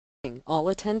Warning, all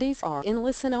attendees are in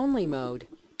listen-only mode.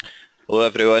 Hello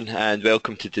everyone and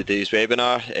welcome to today's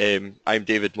webinar. I'm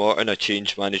David Morton, a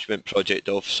Change Management Project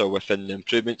Officer within the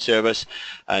Improvement Service,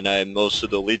 and I'm also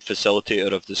the lead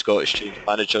facilitator of the Scottish Change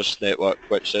Managers Network,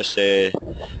 which this webinar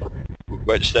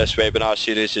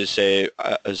series is a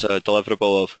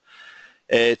deliverable of.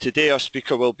 Today our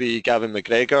speaker will be Gavin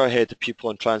Macgregor, Head of People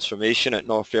and Transformation at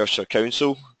North Ayrshire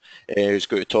Council, who's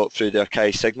going to talk through their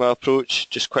Chi Sigma approach.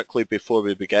 Just quickly before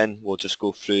we begin, we'll just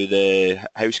go through the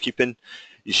housekeeping.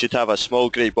 You should have a small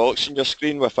grey box on your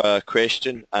screen with a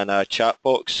question and a chat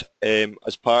box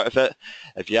as part of it.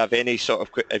 If you have any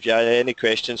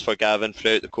questions for Gavin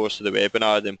throughout the course of the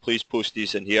webinar, then please post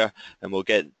these in here, and we'll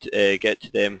get to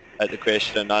them at the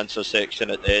question and answer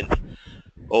section at the end.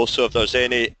 Also, if there's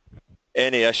any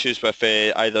issues with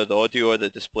either the audio or the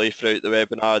display throughout the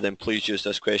webinar, then please use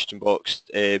this question box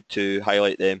to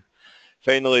highlight them.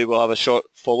 Finally, we'll have a short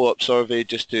follow-up survey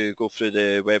just to go through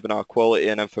the webinar quality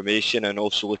and information, and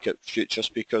also look at future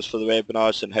speakers for the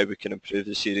webinars and how we can improve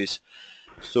the series.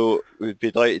 So we'd be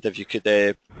delighted if you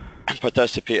could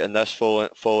participate in this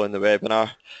following the webinar.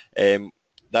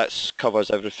 That covers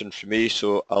everything for me,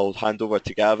 so I'll hand over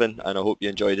to Gavin, and I hope you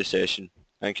enjoy the session.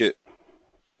 Thank you.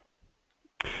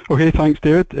 Okay, thanks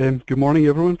David. Good morning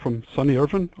everyone from sunny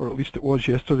Irvine, or at least it was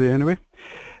yesterday anyway.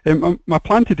 My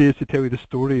plan today is to tell you the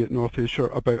story at North Ayrshire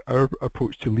about our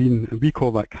approach to lean, and we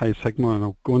call that Chi Sigma, and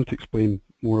I'll go on to explain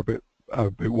more about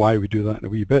why we do that in a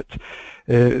wee bit.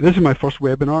 This is my first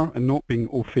webinar, and not being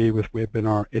au fait with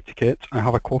webinar etiquette, I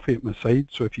have a coffee at my side,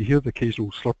 so if you hear the occasional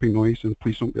slurping noise, then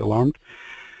please don't be alarmed.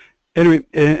 Anyway,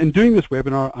 in doing this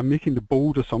webinar, I'm making the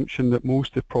bold assumption that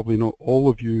most, if probably not all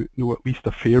of you, know at least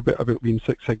a fair bit about Lean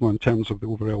Six Sigma in terms of the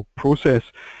overall process.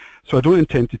 So I don't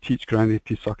intend to teach Granny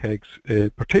to suck eggs,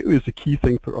 particularly as the key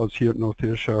thing for us here at North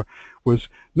Ayrshire was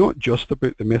not just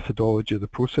about the methodology of the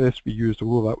process we used,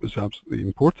 although that was absolutely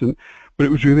important, but it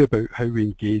was really about how we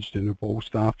engaged and involved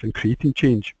staff in creating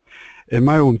change. In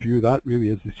my own view, that really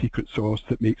is the secret sauce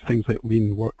that makes things like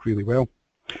Lean work really well.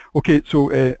 Okay, so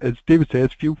as David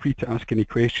says, feel free to ask any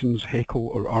questions, heckle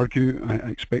or argue. I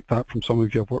expect that from some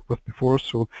of you I've worked with before,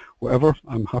 so whatever,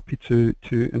 I'm happy to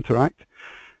interact.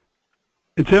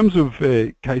 In terms of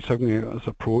Chi Sigma's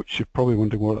approach, you're probably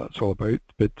wondering what that's all about,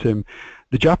 but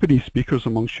the Japanese speakers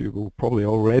amongst you will probably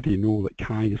already know that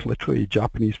Chi is literally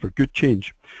Japanese for good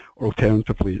change, or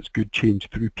alternatively it's good change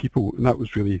through people, and that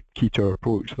was really key to our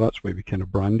approach, so that's why we kind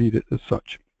of branded it as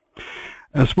such.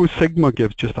 I suppose Sigma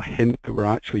gives just a hint that we're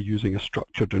actually using a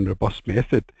structured and robust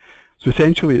method. So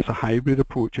essentially it's a hybrid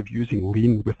approach of using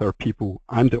Lean with our people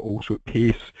and also at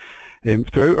pace.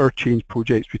 Throughout our change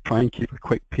projects we try and keep a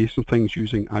quick pace on things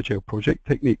using agile project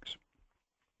techniques.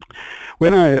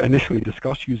 When I initially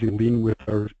discussed using Lean with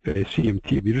our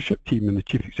CMT leadership team and the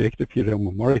Chief Executive here,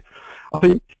 Elma Murray, I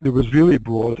think there was really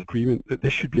broad agreement that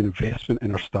this should be an investment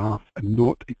in our staff and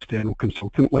not external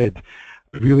consultant-led,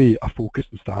 really a focus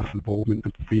on staff involvement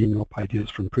and freeing up ideas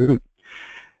for improvement.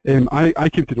 I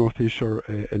came to North Ayrshire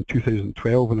in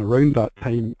 2012, and around that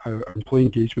time our employee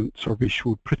engagement survey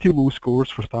showed pretty low scores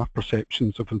for staff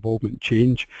perceptions of involvement in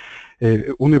change.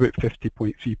 Only about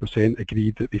 50.3%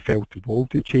 agreed that they felt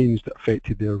involved in change that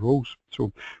affected their roles.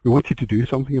 So we wanted to do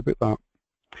something about that.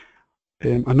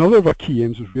 Another of our key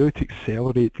aims was really to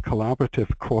accelerate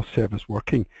collaborative cross-service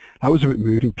working. That was about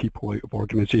moving people out of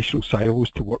organisational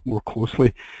silos to work more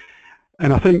closely.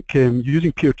 And I think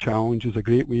using peer challenge is a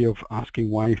great way of asking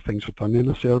why things are done in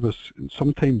a service. And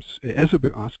sometimes it is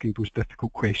about asking those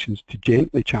difficult questions to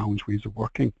gently challenge ways of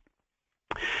working.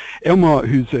 Elma,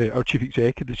 who's our Chief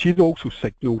Executive, she'd also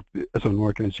signalled as an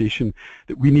organisation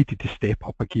that we needed to step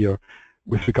up a gear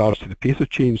with regards to the pace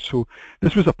of change. So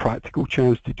this was a practical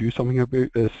chance to do something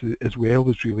about this, as well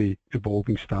as really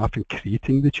involving staff in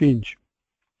creating the change.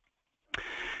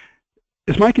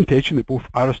 It's my contention that both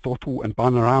Aristotle and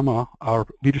Banarama are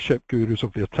leadership gurus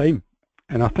of their time,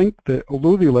 and I think that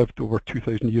although they lived over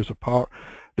 2,000 years apart,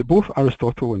 that both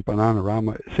Aristotle and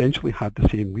Bananarama essentially had the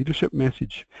same leadership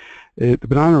message. The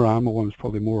Bananarama one was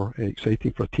probably more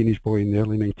exciting for a teenage boy in the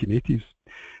early 1980s.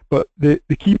 But the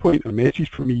key point or message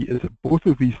for me is that both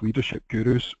of these leadership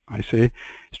gurus, I say,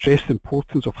 stress the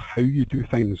importance of how you do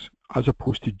things as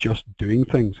opposed to just doing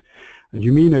things. And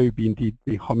you may now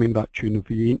be humming that tune of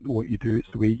 "you ain't know what you do, it's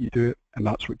the way you do it," and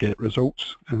that's what gets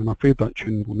results. And I'm afraid that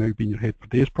tune will now be in your head for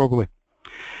days probably.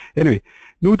 Anyway,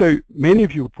 no doubt many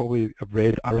of you will probably have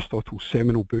read Aristotle's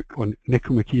seminal book on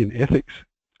Nicomachean ethics,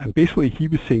 and basically he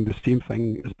was saying the same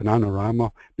thing as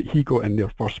Bananarama, but he got in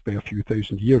there first by a few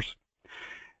thousand years.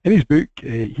 In his book,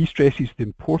 he stresses the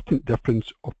important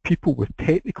difference of people with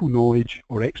technical knowledge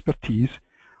or expertise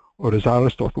or as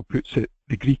Aristotle puts it,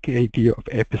 the Greek idea of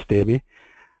episteme,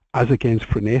 as against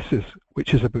phronesis,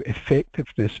 which is about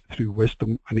effectiveness through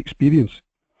wisdom and experience.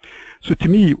 So to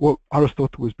me, what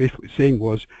Aristotle was basically saying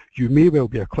was, you may well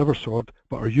be a clever sword,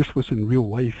 but are useless in real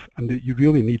life, and that you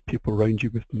really need people around you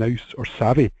with nous or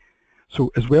savvy.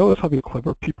 So as well as having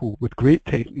clever people with great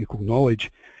technical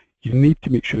knowledge, you need to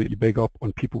make sure that you big up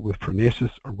on people with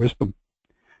phronesis or wisdom.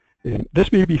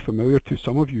 This may be familiar to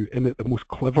some of you in that the most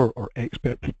clever or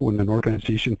expert people in an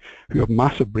organisation who have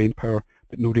massive brain power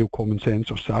but no real common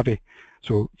sense or savvy.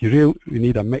 So you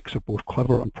need a mix of both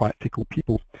clever and practical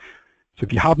people. So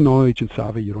if you have knowledge and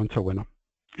savvy, you're onto a winner.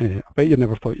 I bet you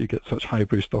never thought you'd get such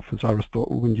highbrow stuff as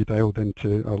Aristotle when you dialed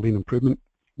into our lean improvement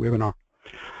webinar.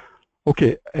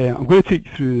 Okay, I'm going to take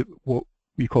you through what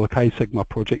we call a Chi Sigma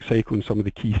project cycle and some of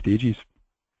the key stages.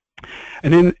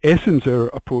 And in essence, our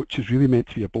approach is really meant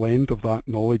to be a blend of that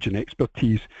knowledge and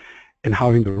expertise in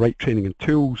having the right training and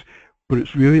tools, but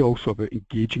it's really also about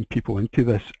engaging people into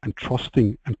this and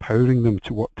trusting, empowering them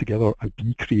to work together and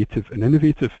be creative and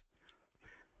innovative.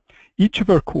 Each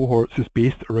of our cohorts is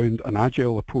based around an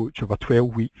agile approach of a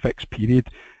 12-week fixed period.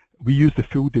 We use the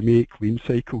full day make lean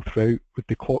cycle throughout, with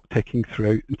the clock ticking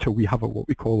throughout until we have what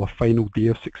we call a final day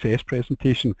of success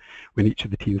presentation when each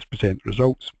of the teams present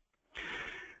results.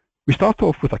 We start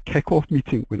off with a kick-off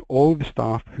meeting when all the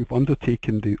staff who've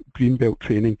undertaken the Greenbelt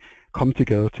training come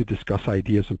together to discuss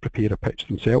ideas and prepare a pitch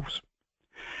themselves.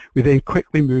 We then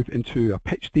quickly move into a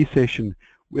pitch day session,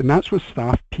 and that's where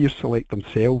staff peer select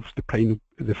themselves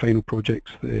the final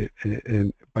projects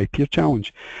by peer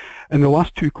challenge. In the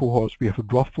last two cohorts, we have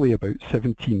roughly about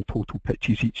 17 total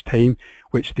pitches each time,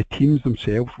 which the teams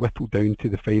themselves whittle down to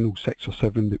the final 6 or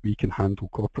 7 that we can handle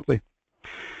corporately.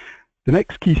 The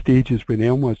next key stage is when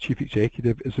Elma, as Chief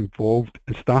Executive, is involved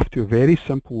and staff do a very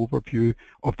simple overview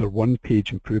of their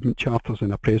one-page improvement charters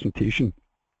in a presentation.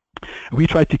 And we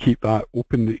try to keep that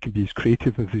open, that it can be as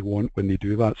creative as they want when they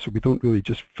do that, so we don't really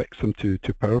just fix them to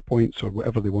PowerPoints or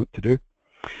whatever they want to do.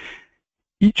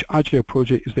 Each Agile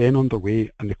project is then underway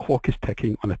and the clock is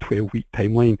ticking on a 12-week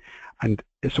timeline, and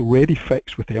it's already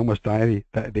fixed with Elma's diary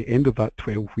that at the end of that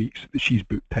 12 weeks that she's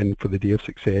booked in for the day of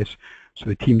success, so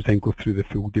the teams then go through the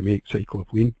full day make cycle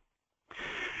of lean.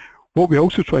 What we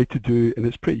also try to do, and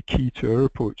it's pretty key to our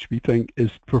approach, we think,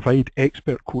 is provide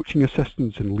expert coaching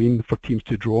assistance in lean for teams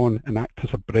to draw on and act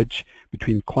as a bridge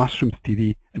between classroom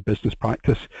theory and business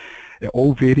practice. It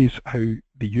all varies how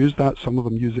they use that. Some of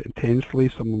them use it intensely,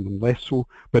 some of them less so,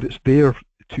 but it's there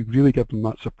to really give them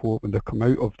that support when they come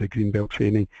out of the Greenbelt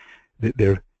training, that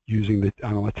they're using the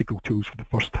analytical tools for the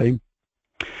first time.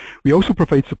 We also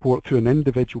provide support through an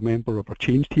individual member of our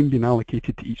change team being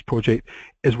allocated to each project,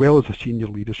 as well as a senior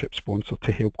leadership sponsor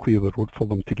to help clear the road for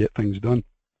them to get things done.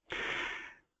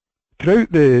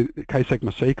 Throughout the Chi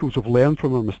Sigma cycles, we've learned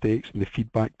from our mistakes and the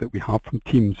feedback that we have from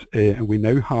teams, and we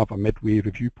now have a midway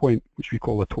review point, which we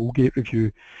call a tollgate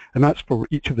review, and that's for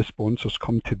each of the sponsors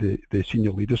come to the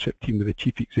senior leadership team with the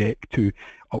chief exec to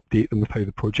update them with how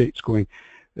the project's going,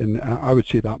 and I would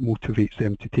say that motivates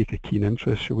them to take a keen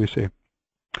interest, shall we say.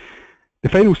 The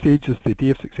final stage is the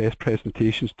day of success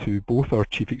presentations to both our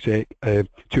chief exec, and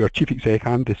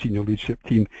the senior leadership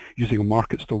team using a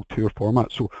market stall tour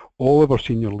format. So all of our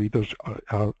senior leaders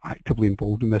are actively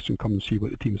involved in this and come and see what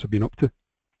the teams have been up to.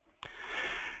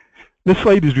 This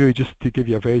slide is really just to give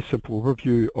you a very simple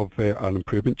overview of an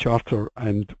improvement charter,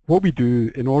 and what we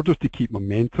do in order to keep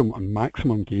momentum and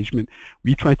maximum engagement,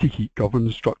 we try to keep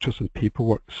governance structures and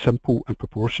paperwork simple and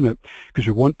proportionate, because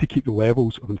we want to keep the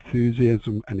levels of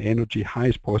enthusiasm and energy high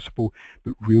as possible,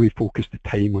 but really focus the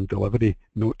time on delivery,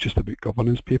 not just about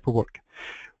governance paperwork.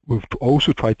 We've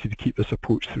also tried to keep this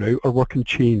approach throughout our work and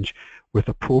change with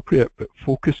appropriate but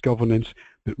focused governance,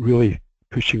 but really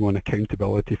pushing on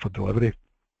accountability for delivery.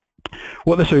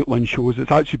 What this outline shows,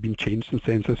 it's actually been changed since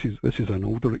then, this is an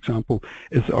older example,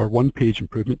 is our one-page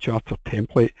improvement charter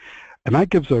template, and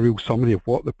that gives a real summary of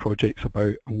what the project's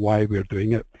about and why we're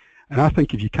doing it. And I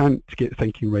think if you can't get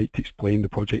thinking right to explain the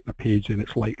project on a page, then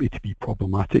it's likely to be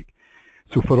problematic.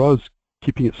 So for us,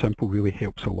 keeping it simple really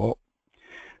helps a lot.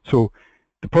 So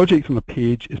the project on a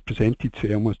page is presented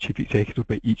to Elma's Chief Executive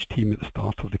by each team at the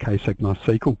start of the Chi Sigma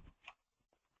cycle.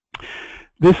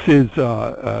 This is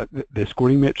the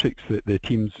scoring metrics that the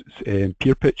teams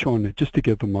peer pitch on, just to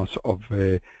give them a sort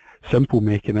of simple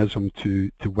mechanism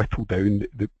to whittle down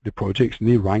the projects, and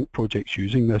they rank projects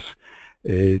using this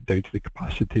down to the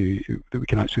capacity that we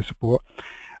can actually support.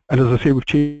 And as I say, we've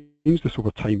changed this over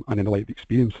time and in the light of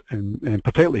experience, and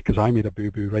particularly because I made a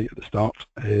boo-boo right at the start.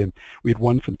 We had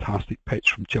one fantastic pitch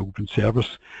from Children's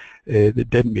Service that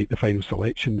didn't make the final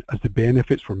selection, as the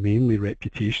benefits were mainly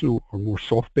reputational or more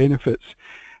soft benefits,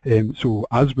 So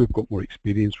as we've got more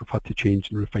experience, we've had to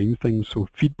change and refine things. So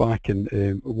feedback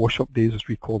and wash-up days, as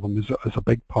we call them, is a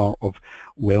big part of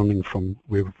learning from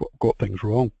where we've got things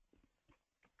wrong.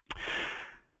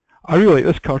 I really like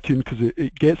this cartoon because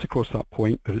it gets across that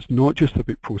point that it's not just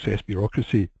about process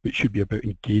bureaucracy, but it should be about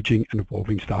engaging and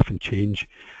involving staff in change.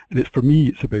 And for me,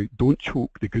 it's about don't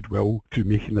choke the goodwill through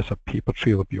making this a paper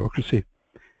trail of bureaucracy.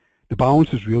 The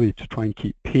balance is really to try and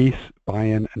keep pace,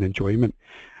 buy-in and enjoyment.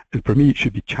 And for me, it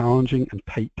should be challenging and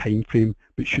tight time frame,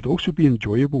 but it should also be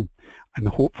enjoyable. And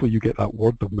hopefully you get that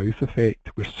word of mouth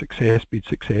effect where success breeds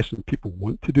success and people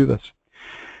want to do this.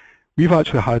 We've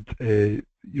actually had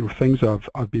things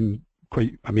I've been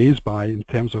quite amazed by in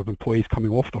terms of employees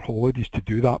coming off their holidays to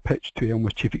do that pitch to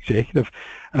Elmwood's Chief Executive.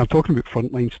 And I'm talking about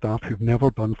frontline staff who've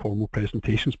never done formal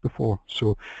presentations before.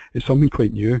 So it's something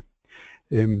quite new.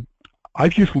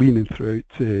 I've used Lean throughout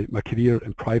my career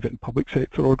in private and public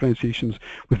sector organisations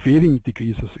with varying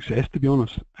degrees of success, to be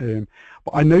honest.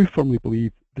 But I now firmly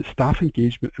believe that staff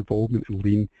engagement involvement in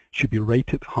Lean should be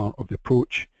right at the heart of the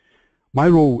approach. My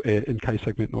role in Chi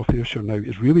Sigma at North Ayrshire now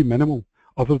is really minimal,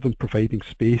 other than providing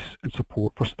space and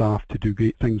support for staff to do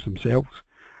great things themselves.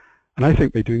 And I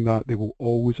think by doing that, they will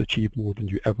always achieve more than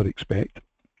you ever expect.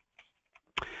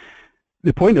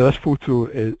 The point of this photo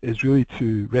is really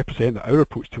to represent that our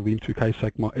approach to Lean through Chi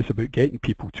Sigma is about getting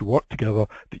people to work together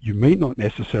that you might not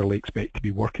necessarily expect to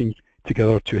be working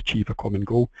together to achieve a common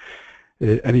goal.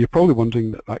 And you're probably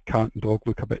wondering that cat and dog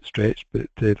look a bit stretched, but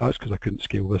that's because I couldn't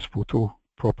scale this photo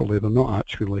properly. They're not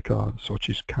actually like a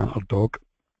sausage cat or dog.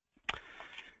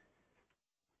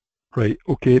 Right,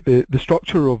 okay, the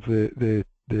structure of the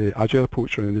Agile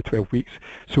approach around the 12 weeks.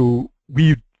 So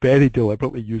we very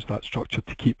deliberately use that structure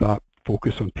to keep that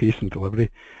focus on pace and delivery.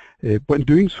 But in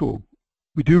doing so,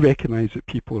 we do recognise that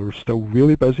people are still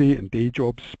really busy in day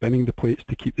jobs, spinning the plates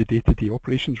to keep the day-to-day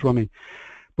operations running.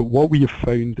 But what we have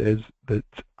found is that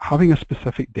having a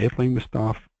specific deadline with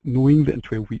staff, knowing that in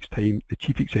 12 weeks' time the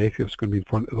Chief Executive is going to be in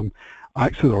front of them,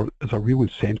 acts as a real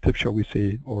incentive, shall we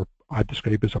say, or I'd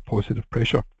describe as a positive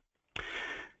pressure.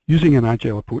 Using an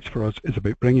Agile approach for us is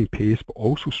about bringing pace, but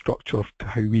also structure to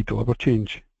how we deliver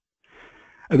change.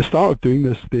 At the start of doing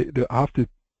this, I have to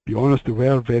be honest, there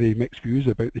were very mixed views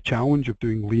about the challenge of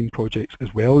doing Lean projects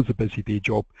as well as a busy day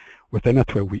job within a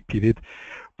 12-week period.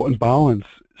 But on balance,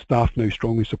 staff now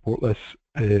strongly support this,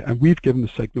 and we've given the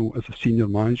signal as a senior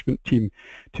management team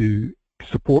to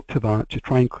support to that, to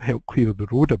try and help clear the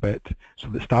road a bit so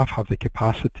that staff have the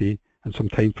capacity and some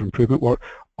time for improvement work.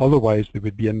 Otherwise, they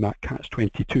would be in that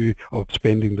catch-22 of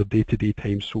spending their day-to-day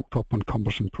time soaked up on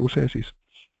cumbersome processes.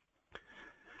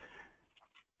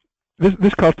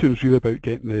 This cartoon is really about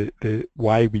getting the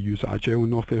why we use Agile in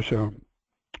North Ayrshire.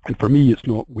 And for me, it's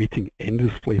not waiting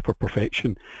endlessly for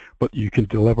perfection, but you can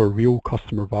deliver real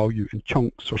customer value in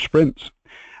chunks or sprints.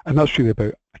 And that's really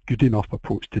about a good enough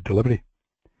approach to delivery.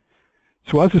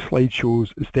 So as the slide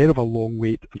shows, instead of a long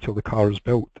wait until the car is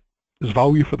built, there's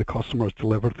value for the customers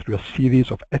delivered through a series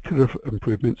of iterative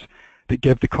improvements that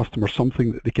give the customer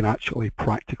something that they can actually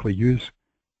practically use.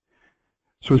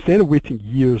 So instead of waiting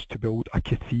years to build a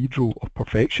cathedral of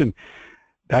perfection,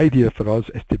 the idea for us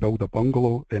is to build a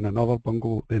bungalow, then another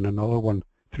bungalow, then another one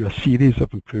through a series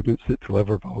of improvements that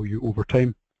deliver value over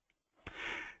time.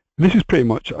 And this is pretty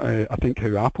much, I think,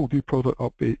 how Apple do product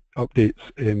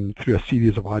updates through a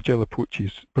series of Agile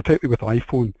approaches, particularly with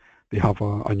iPhone. They have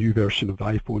a new version of the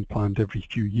iPhone planned every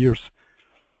few years.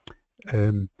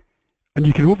 And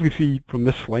you can hopefully see from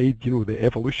this slide, the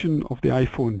evolution of the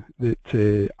iPhone,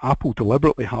 that Apple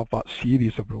deliberately have that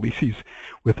series of releases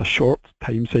with a short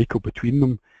time cycle between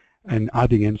them and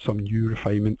adding in some new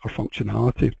refinement or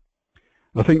functionality.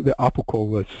 I think that Apple call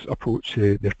this approach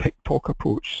their TikTok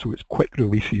approach, so it's quick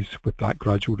releases with that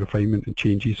gradual refinement and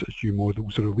changes as new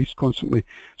models are released constantly.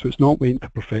 So it's not waiting to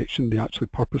perfection, they actually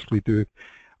purposely do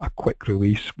a quick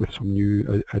release with some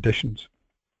new additions.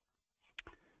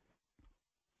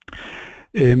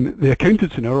 The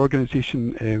accountants in our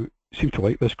organisation seem to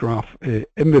like this graph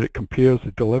in that it compares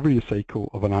the delivery cycle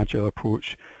of an Agile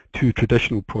approach to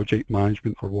traditional project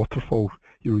management or waterfall,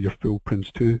 your full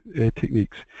Prince 2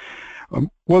 techniques.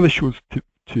 What this shows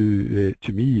to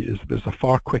me is there's a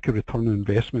far quicker return on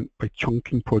investment by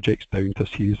chunking projects down to a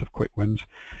series of quick wins.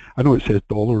 I know it says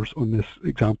dollars on this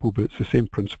example, but it's the same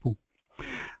principle. I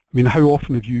mean, how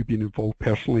often have you been involved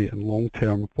personally in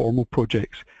long-term formal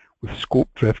projects with scope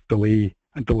drift, delay,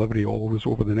 and delivery always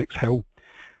over the next hill?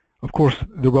 Of course,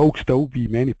 there will still be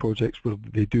many projects where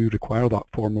they do require that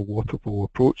formal waterfall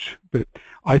approach, but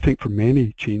I think for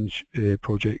many change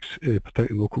projects,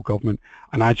 particularly in local government,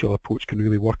 an Agile approach can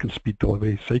really work and speed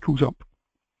delivery cycles up.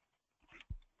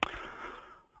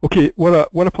 Okay,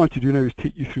 what I plan to do now is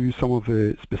take you through some of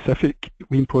the specific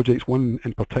lean projects, one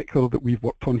in particular that we've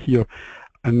worked on here,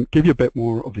 and give you a bit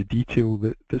more of the detail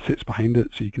that sits behind it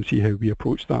so you can see how we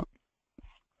approach that.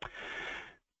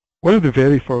 One of the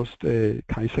very first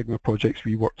Chi Sigma projects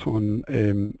we worked on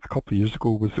a couple of years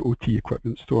ago was the OT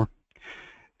equipment store.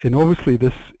 And obviously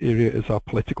this area is a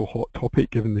political hot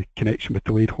topic given the connection with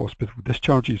delayed hospital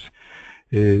discharges.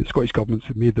 Scottish governments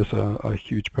have made this a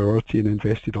huge priority and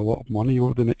invested a lot of money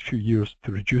over the next few years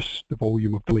to reduce the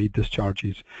volume of delayed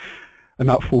discharges, and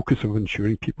that focus of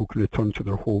ensuring people can return to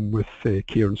their home with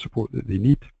care and support that they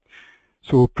need.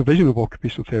 So provision of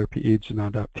occupational therapy aids and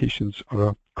adaptations are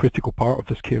a critical part of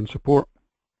this care and support.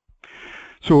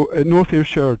 So at North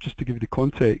Ayrshire, just to give you the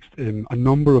context, a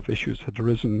number of issues had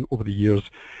arisen over the years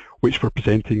which were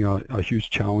presenting a huge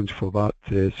challenge for that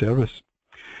service.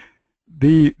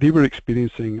 They were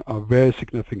experiencing a very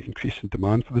significant increase in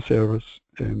demand for the service.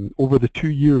 Over the 2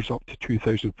 years up to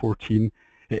 2014,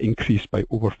 it increased by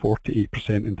over 48%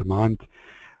 in demand,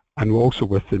 and also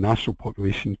with the national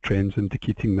population trends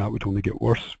indicating that would only get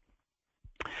worse.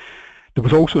 There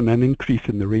was also an increase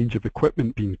in the range of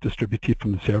equipment being distributed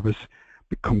from the service,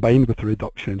 but combined with a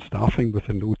reduction in staffing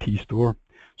within the OT store.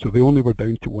 So they only were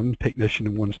down to one technician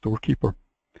and one storekeeper.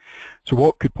 So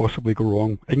what could possibly go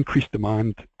wrong? Increased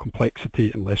demand,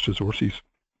 complexity and less resources.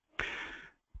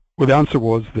 Well, the answer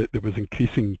was that there was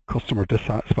increasing customer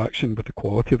dissatisfaction with the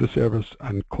quality of the service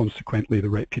and consequently the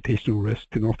reputational risk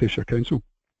to North Ayrshire Council.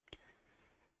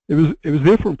 It was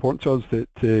therefore important to us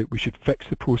that we should fix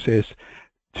the process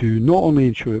to not only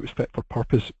ensure it was fit for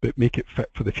purpose but make it fit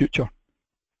for the future.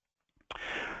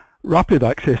 Rapid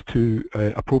access to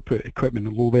appropriate equipment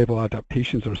and low-level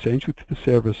adaptations are essential to the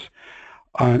service.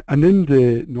 And in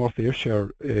the North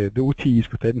Ayrshire, the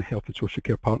OTs within Health and Social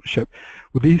Care Partnership,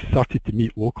 well, they started to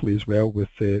meet locally as well with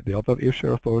the other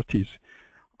Ayrshire authorities.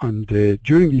 And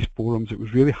during these forums, it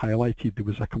was really highlighted there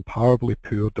was a comparably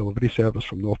poor delivery service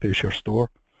from North Ayrshire Store.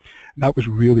 And that was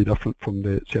really different from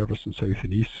the service in South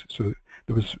and East. So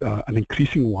there was an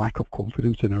increasing lack of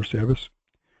confidence in our service.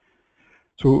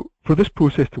 So for this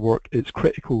process to work, it's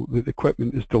critical that the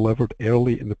equipment is delivered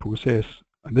early in the process,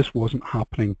 and this wasn't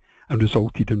happening and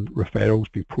resulted in referrals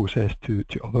being processed to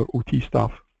other OT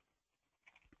staff.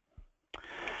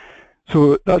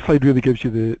 So that slide really gives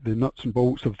you the nuts and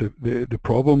bolts of the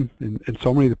problem. In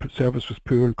summary, the service was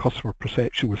poor and customer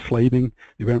perception was sliding.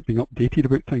 They weren't being updated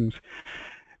about things.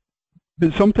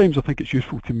 But sometimes I think it's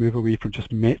useful to move away from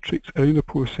just metrics around the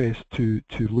process to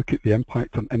look at the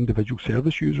impact on individual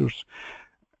service users.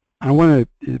 And I want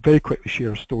to very quickly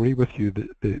share a story with you that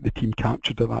the team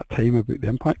captured at that time about the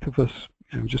impact of this.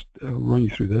 I'll just run you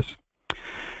through this.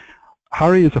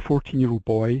 Harry is a 14-year-old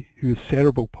boy who has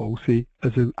cerebral palsy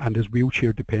and is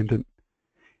wheelchair dependent.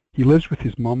 He lives with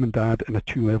his mum and dad in a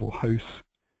 2-level house.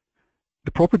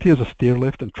 The property has a stair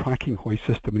lift and tracking hoist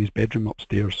system in his bedroom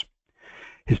upstairs.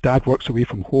 His dad works away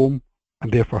from home,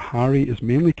 and therefore Harry is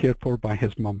mainly cared for by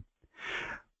his mum.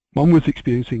 Mum was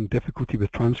experiencing difficulty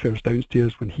with transfers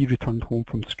downstairs when he returned home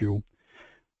from school.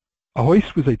 A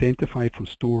hoist was identified from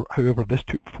store, however this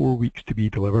took 4 weeks to be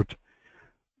delivered.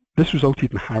 This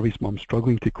resulted in Harry's mum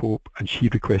struggling to cope and she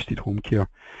requested home care.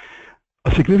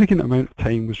 A significant amount of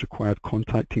time was required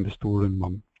contacting the store and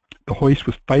mum. The hoist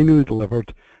was finally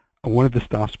delivered and one of the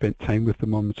staff spent time with the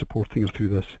mum supporting her through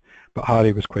this, but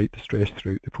Harry was quite distressed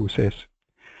throughout the process.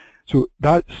 So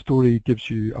that story gives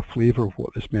you a flavour of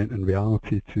what this meant in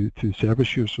reality to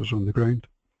service users on the ground.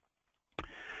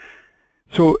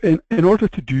 So in order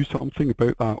to do something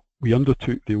about that, we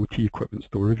undertook the OT equipment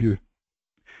store review.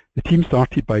 The team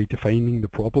started by defining the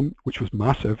problem, which was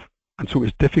massive, and so it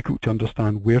was difficult to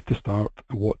understand where to start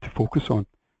and what to focus on.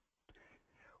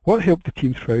 What helped the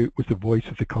team throughout was the voice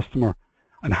of the customer,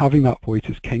 and having that voice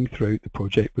as king throughout the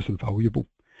project was invaluable.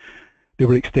 There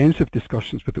were extensive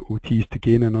discussions with the OTs to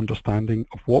gain an understanding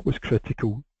of what was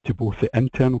critical to both the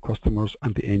internal customers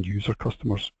and the end user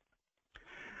customers.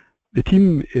 The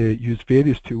team used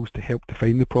various tools to help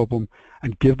define the problem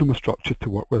and give them a structure to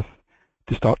work with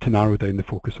to start to narrow down the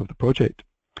focus of the project.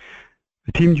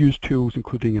 The team used tools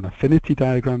including an affinity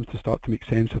diagram to start to make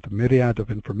sense of the myriad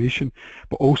of information,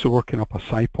 but also working up a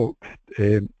SIPOC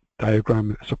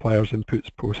diagram, suppliers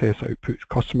inputs, process outputs,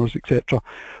 customers, etc.,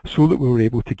 so that we were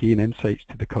able to gain insights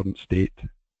to the current state.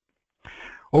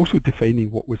 Also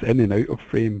defining what was in and out of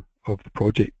frame of the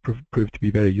project proved to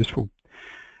be very useful.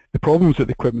 The problems at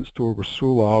the equipment store were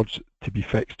so large to be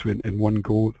fixed in one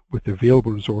go. With the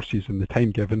available resources and the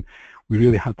time given, we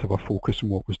really had to have a focus on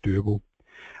what was doable.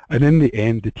 And in the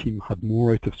end, the team had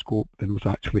more out of scope than was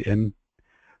actually in.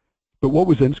 But what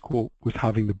was in scope was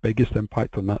having the biggest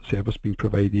impact on that service being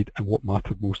provided and what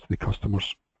mattered most to the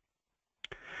customers.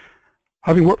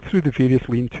 Having worked through the various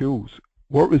lean tools,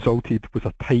 what resulted was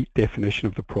a tight definition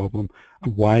of the problem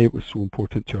and why it was so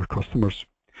important to our customers.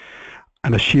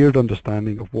 And a shared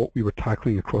understanding of what we were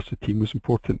tackling across the team was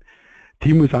important. The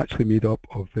team was actually made up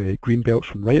of green belts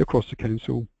from right across the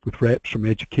council, with reps from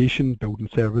education, building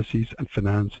services and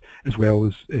finance, as well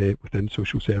as within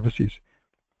social services.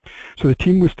 So the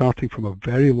team was starting from a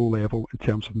very low level in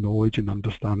terms of knowledge and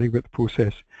understanding about the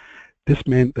process. This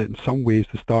meant that in some ways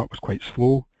the start was quite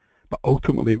slow, but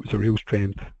ultimately it was a real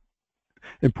strength.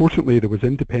 Importantly, there was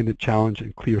independent challenge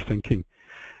and clear thinking.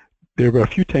 There were a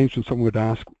few times when someone would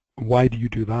ask, why do you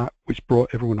do that, which brought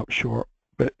everyone up short,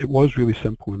 but it was really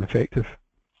simple and effective.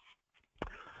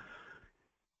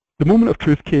 The moment of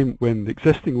truth came when the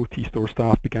existing OT store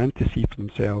staff began to see for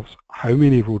themselves how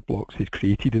many roadblocks they'd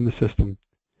created in the system.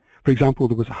 For example,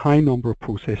 there was a high number of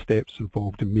process steps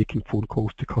involved in making phone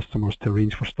calls to customers to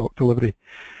arrange for stock delivery,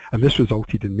 and this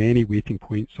resulted in many waiting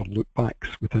points or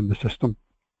loopbacks within the system.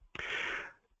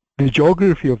 The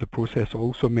geography of the process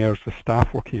also emerged with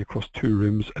staff working across 2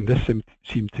 rooms, and this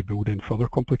seemed to build in further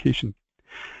complication.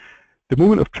 The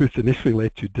moment of truth initially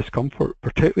led to discomfort,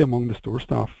 particularly among the store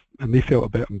staff, and they felt a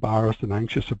bit embarrassed and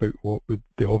anxious about what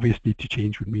the obvious need to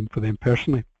change would mean for them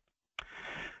personally.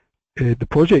 The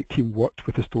project team worked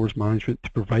with the store's management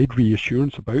to provide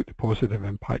reassurance about the positive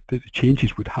impact that the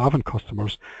changes would have on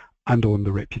customers and on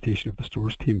the reputation of the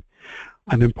store's team.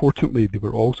 And importantly, they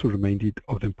were also reminded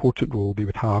of the important role they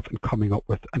would have in coming up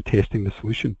with and testing the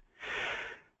solution.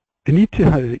 The need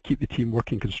to keep the team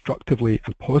working constructively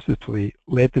and positively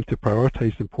led them to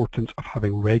prioritise the importance of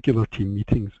having regular team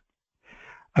meetings.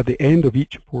 At the end of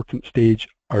each important stage,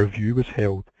 a review was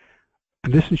held,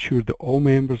 and this ensured that all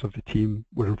members of the team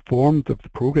were informed of the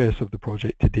progress of the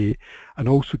project to date and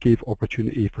also gave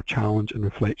opportunity for challenge and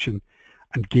reflection,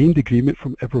 and gained agreement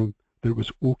from everyone that it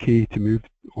was okay to move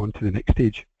on to the next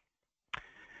stage.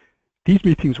 These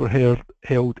meetings were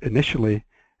held initially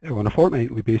on a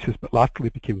fortnightly basis, but latterly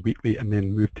became weekly and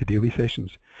then moved to daily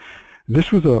sessions. And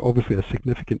this was obviously a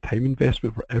significant time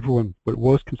investment for everyone, but it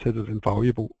was considered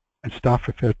invaluable, and staff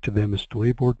referred to them as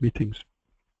storyboard meetings.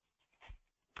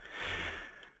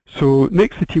 So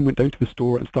next the team went down to the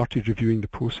store and started reviewing the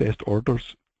processed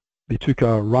orders. They took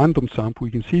a random sample.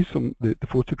 You can see the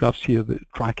photographs here that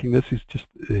tracking this is just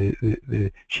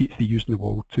the sheets they used in the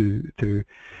wall to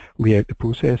lay out the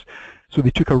process. So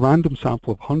they took a random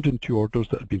sample of 102 orders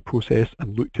that had been processed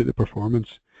and looked at the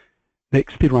performance.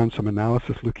 Next they ran some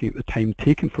analysis looking at the time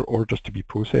taken for orders to be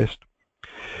processed.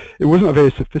 It wasn't a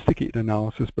very sophisticated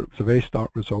analysis, but it was a very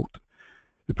stark result.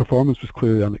 The performance was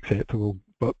clearly unacceptable,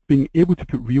 but being able to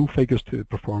put real figures to the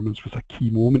performance was a key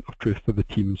moment of truth for the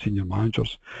team and senior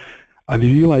managers, and they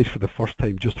realised for the first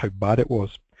time just how bad it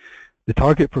was. The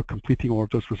target for completing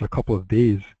orders was a couple of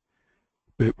days,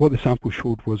 but what the sample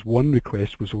showed was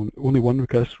only one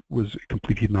request was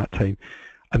completed in that time,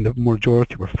 and the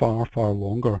majority were far, far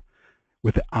longer,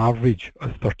 with the average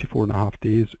of 34.5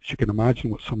 days. So you can imagine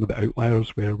what some of the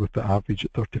outliers were with the average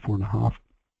at 34.5.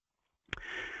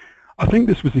 I think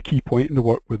this was the key point in the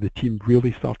work where the team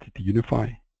really started to unify.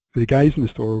 The guys in the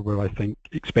store were, I think,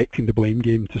 expecting the blame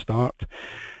game to start,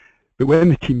 but when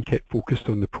the team kept focused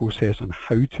on the process and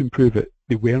how to improve it,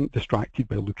 they weren't distracted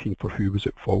by looking for who was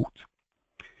at fault.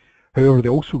 However, they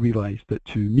also realised that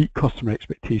to meet customer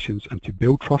expectations and to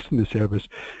build trust in the service,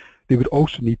 they would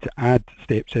also need to add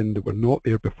steps in that were not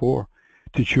there before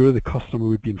to ensure the customer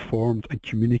would be informed and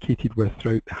communicated with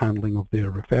throughout the handling of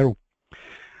their referral.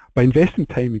 By investing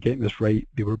time in getting this right,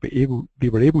 they were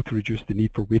able to reduce the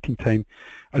need for waiting time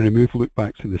and remove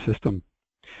lookbacks in the system.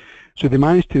 So they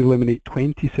managed to eliminate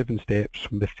 27 steps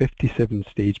from the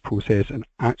 57-stage process and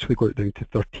actually got it down to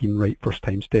 13 right first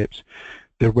time steps.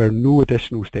 There were no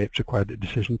additional steps required at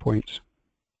decision points.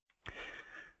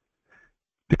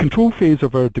 The control phase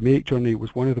of our DMAIC journey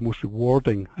was one of the most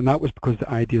rewarding, and that was because the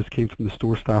ideas came from the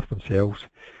store staff themselves.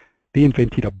 They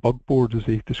invented a bug board, as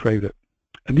they described it.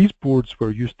 And these boards were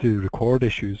used to record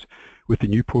issues with the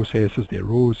new process as they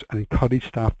arose and encourage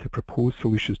staff to propose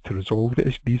solutions to resolve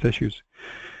these issues.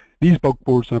 These bug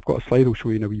boards, and I've got a slide I'll show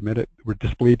you in a wee minute, were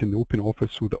displayed in the open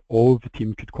office so that all of the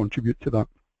team could contribute to that.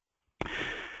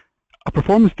 A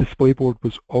performance display board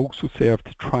was also served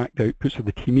to track the outputs of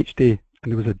the team each day,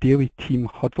 and there was a daily team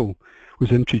huddle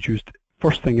was introduced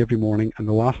first thing every morning and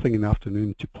the last thing in the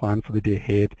afternoon to plan for the day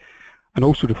ahead, and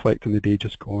also reflect on the day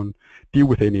just gone, deal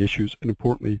with any issues, and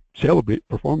importantly, celebrate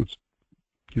performance.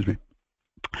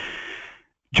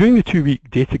 During the 2-week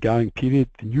data gathering period,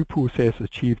 the new process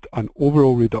achieved an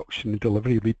overall reduction in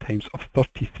delivery lead times of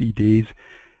 33 days,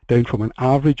 down from an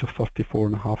average of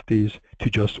 34.5 days to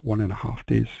just 1.5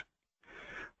 days.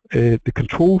 The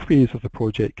control phase of the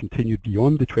project continued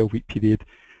beyond the 12-week period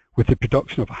with the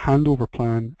production of a handover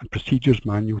plan and procedures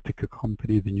manual to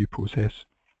accompany the new process.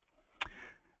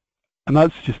 And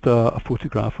that's just a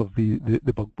photograph of the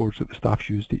bug boards that the staff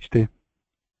used each day.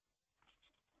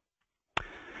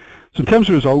 So in terms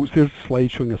of results, there's a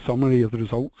slide showing a summary of the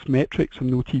results metrics on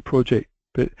the OT project.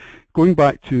 But going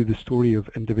back to the story of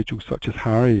individuals such as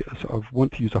Harry, I sort of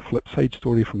want to use a flip side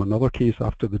story from another case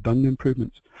after they'd done the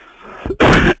improvements.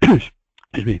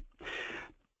 Excuse me.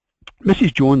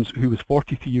 Mrs. Jones, who was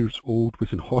 43 years old,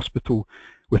 was in hospital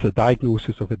with a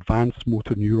diagnosis of advanced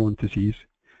motor neuron disease.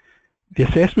 The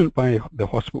assessment by the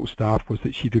hospital staff was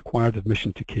that she required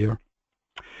admission to care.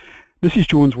 Mrs.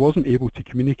 Jones wasn't able to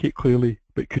communicate clearly,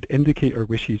 but could indicate her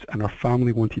wishes, and her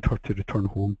family wanted her to return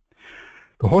home.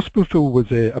 The hospital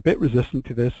was a bit resistant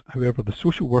to this. However, the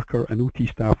social worker and OT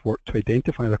staff worked to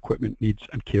identify the equipment needs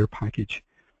and care package.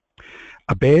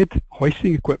 A bed,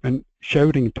 hoisting equipment,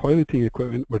 showering and toileting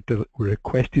equipment were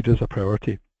requested as a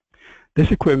priority.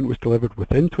 This equipment was delivered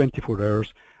within 24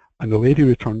 hours, and the lady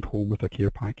returned home with a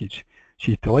care package.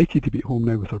 She's delighted to be at home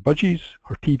now with her budgies,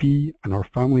 her TV, and her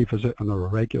family visit on a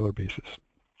regular basis.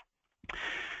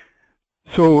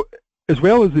 So, as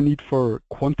well as the need for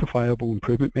quantifiable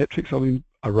improvement metrics around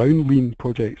lean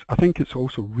projects, I think it's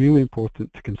also really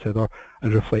important to consider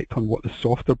and reflect on what the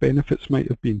softer benefits might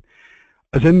have been.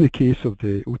 As in the case of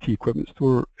the OT equipment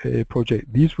store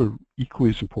project, these were equally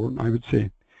as important, I would say.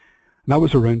 And that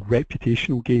was around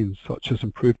reputational gains, such as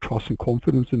improved trust and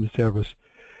confidence in the service,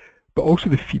 but also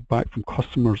the feedback from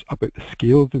customers about the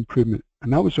scale of the improvement.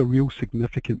 And that was a real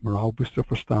significant morale booster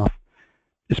for staff,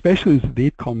 especially as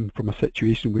they'd come from a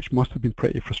situation which must have been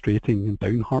pretty frustrating and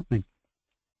downheartening.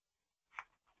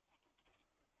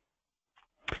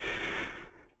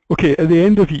 Okay, at the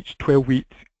end of each 12-week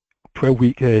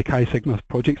Chi Sigma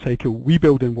project cycle, we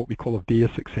build in what we call a day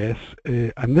of success,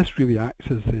 and this really acts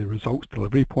as the results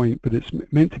delivery point, but it's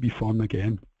meant to be fun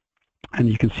again. And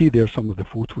you can see there some of the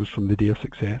photos from the day of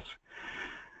success.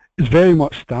 It's very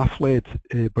much staff-led,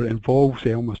 but it involves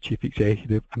Elma's chief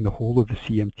executive and the whole of the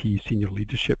CMT senior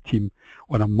leadership team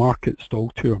on a market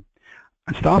stall tour.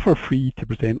 And staff are free to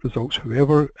present results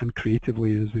however and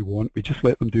creatively as they want. We just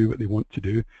let them do what they want to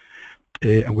do.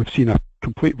 And we've seen a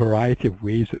complete variety of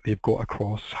ways that they've got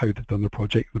across how they've done the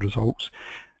project, the results,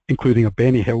 including a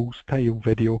Benny Hill style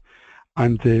video.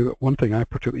 And one thing I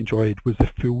particularly enjoyed was the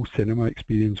full cinema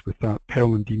experience with that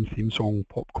Pearl and Dean theme song,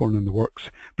 Popcorn in the Works,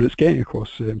 but it's getting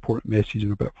across the important message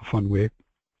in a bit of a fun way.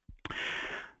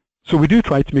 So we do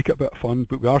try to make it a bit of fun,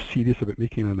 but we are serious about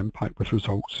making an impact with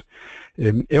results.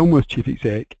 Elma's chief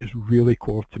exec is really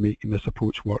core to making this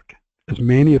approach work, as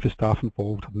many of the staff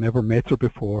involved have never met her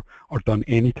before or done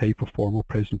any type of formal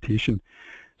presentation.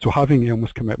 So having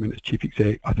Elma's commitment as chief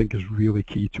exec, I think, is really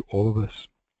key to all of this.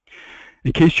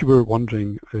 In case you were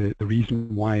wondering the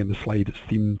reason why in the slide it's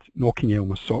themed knocking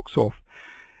Elma's socks off,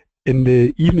 in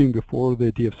the evening before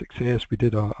the day of success we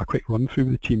did a quick run through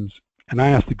with the teams, and I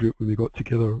asked the group when we got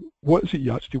together, what is it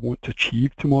you actually want to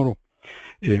achieve tomorrow?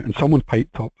 And someone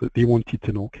piped up that they wanted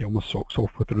to knock Elma's socks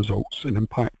off with the results and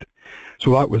impact.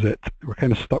 So that was it. We're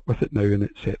kind of stuck with it now, and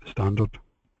it set the standard.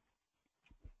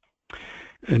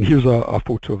 And here's a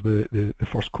photo of the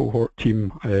first cohort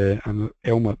team, and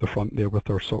Elma at the front there with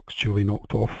her socks duly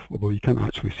knocked off, although you can't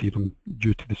actually see them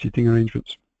due to the seating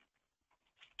arrangements.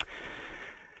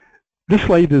 This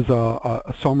slide is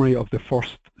a summary of the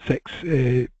first 6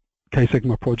 Chi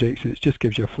Sigma projects, and it just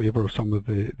gives you a flavour of some of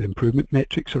the improvement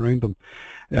metrics around them.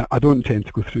 I don't intend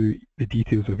to go through the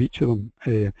details of each of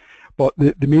them, but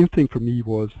the main thing for me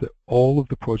was that all of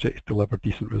the projects delivered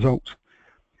decent results.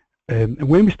 And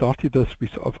when we started this, we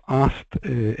sort of asked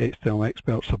external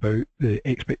experts about the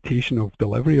expectation of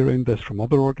delivery around this from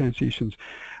other organisations,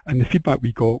 and the feedback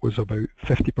we got was about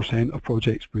 50% of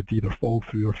projects would either fall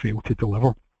through or fail to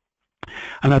deliver.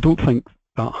 And I don't think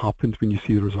that happens when you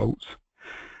see the results.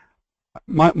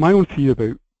 My own theory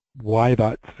about why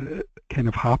that kind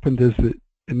of happened is that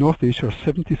in North Ayrshire,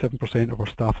 77% of our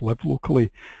staff live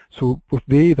locally, so both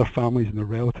they, their families and their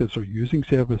relatives are using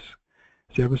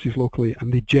services locally,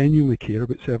 and they genuinely care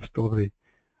about service delivery,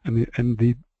 and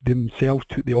they themselves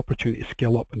took the opportunity to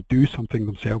skill up and do something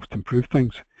themselves to improve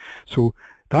things. So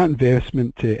that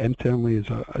investment internally is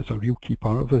a real key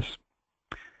part of this.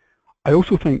 I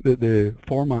also think that the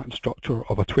format and structure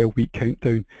of a 12-week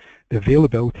countdown, the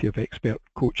availability of expert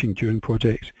coaching during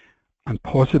projects, and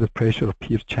positive pressure of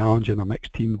peers challenge in a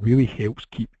mixed team really helps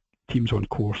keep teams on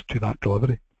course to that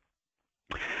delivery.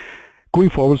 Going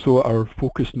forwards though, our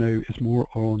focus now is more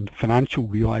on financial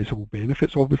realisable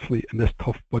benefits, obviously, in this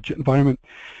tough budget environment.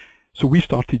 So we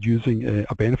started using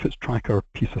a benefits tracker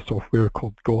piece of software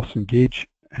called Goss Engage.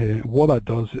 What that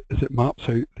does is it maps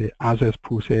out the as-is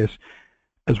process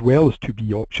as well as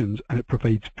to-be options, and it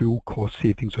provides full cost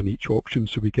savings on each option,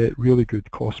 so we get really good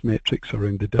cost metrics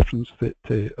around the difference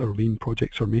that our lean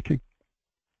projects are making.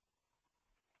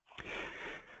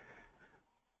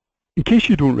 In case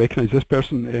you don't recognise this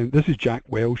person, this is Jack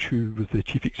Welch, who was the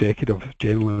Chief Executive of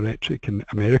General Electric in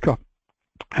America.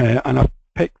 And I've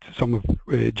picked some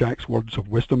of Jack's words of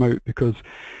wisdom out because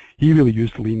he really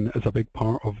used lean as a big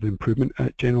part of the improvement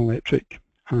at General Electric.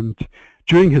 And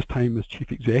during his time as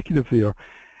Chief Executive there,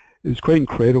 it was quite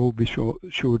incredible. They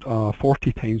showed a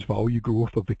 40 times value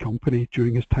growth of the company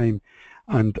during his time.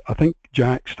 And I think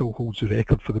Jack still holds the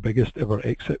record for the biggest ever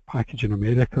exit package in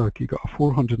America. He got a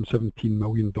 $417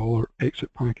 million exit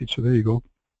package, so there you go.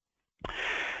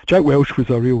 Jack Welch was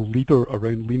a real leader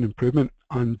around lean improvement,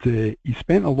 and he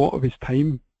spent a lot of his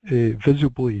time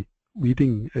visibly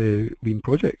leading lean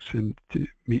projects and to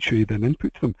make sure he had an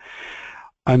input to them.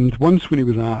 And once when he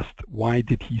was asked why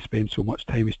did he spend so much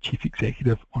time as Chief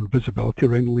Executive on visibility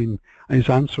around lean, and his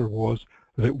answer was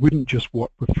that it wouldn't just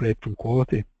work with Fred from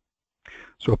quality.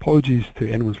 So apologies to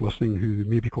anyone listening who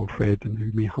may be called Fred and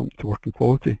who may happen to work in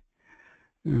quality.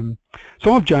 Some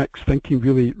of Jack's thinking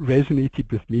really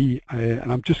resonated with me,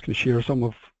 and I'm just going to share some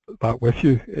of that with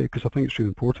you because I think it's really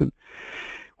important.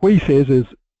 What he says is,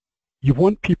 you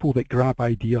want people that grab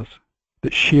ideas,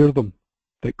 that share them,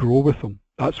 that grow with them.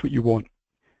 That's what you want.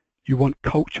 You want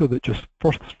culture that just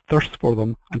thirsts for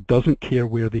them and doesn't care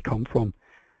where they come from.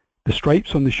 The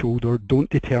stripes on the shoulder don't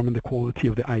determine the quality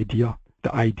of the idea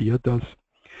does.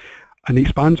 And he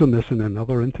expands on this in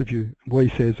another interview. What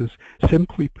he says is,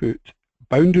 simply put,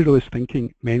 boundaryless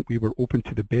thinking meant we were open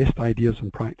to the best ideas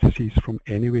and practices from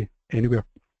anywhere.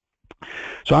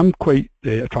 So I'm quite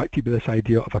attracted by this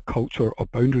idea of a culture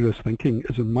of boundaryless thinking,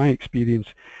 as in my experience,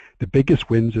 the biggest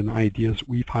wins and ideas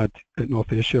we've had at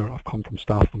North Ayrshire have come from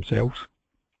staff themselves.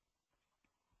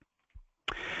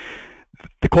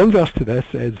 The converse to this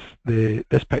is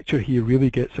this picture here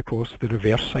really gets across the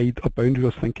reverse side of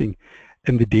boundaryless thinking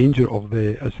and the danger of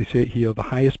the, as they say it here, the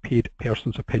highest paid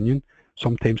person's opinion,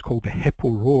 sometimes called the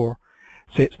hippo roar,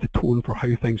 sets the tone for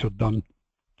how things are done.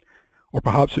 Or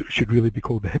perhaps it should really be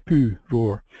called the hippo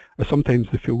roar, as sometimes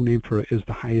the full name for it is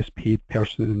the highest paid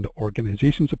person in the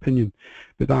organisation's opinion,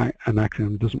 but that an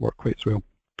acronym doesn't work quite so well.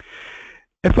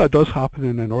 If that does happen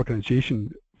in an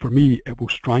organisation, for me it will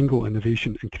strangle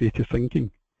innovation and creative thinking.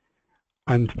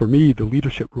 And for me, the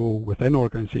leadership role within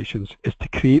organisations is to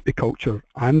create the culture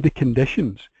and the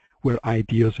conditions where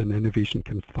ideas and innovation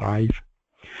can thrive.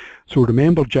 So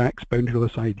remember Jack's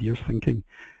boundaryless ideas thinking.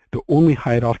 The only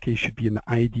hierarchy should be in the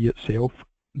idea itself,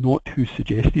 not who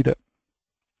suggested it.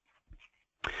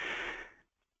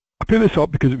 I put this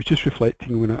up because it was just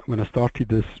reflecting when I started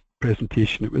this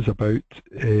presentation, it was about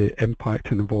impact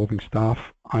and involving staff,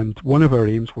 and one of our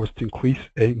aims was to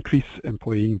increase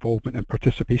employee involvement and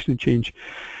participation in change.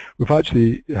 We've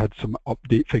actually had some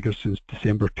update figures since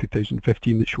December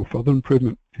 2015 that show further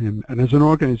improvement, and as an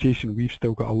organisation we've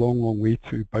still got a long way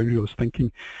to boundaryless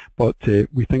thinking, but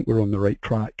we think we're on the right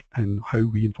track in how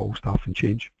we involve staff in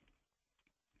change.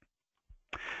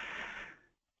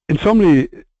 In summary,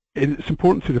 it's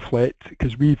important to reflect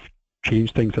because we've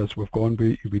changed things as we've gone.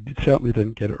 We certainly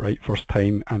didn't get it right first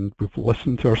time, and we've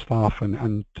listened to our staff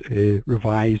and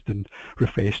revised and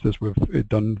refreshed as we've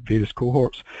done various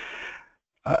cohorts.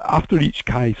 After each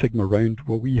Chi Sigma round,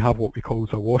 well, we have what we call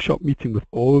a wash-up meeting with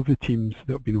all of the teams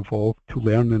that have been involved to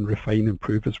learn and refine and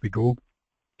improve as we go.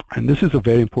 And this is a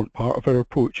very important part of our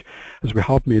approach, as we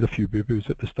have made a few boo-boos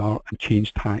at the start and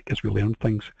changed tack as we learn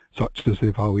things, such as the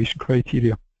evaluation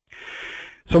criteria.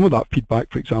 Some of that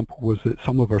feedback, for example, was that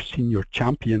some of our senior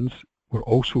champions were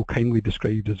also kindly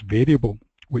described as variable,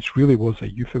 which really was a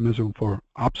euphemism for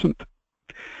absent.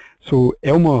 So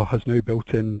Elma has now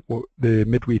built in what the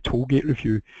midway tollgate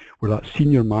review, where that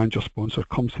senior manager sponsor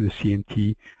comes to the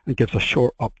CMT and gives a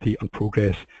short update on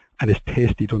progress and is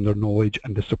tested on their knowledge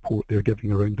and the support they're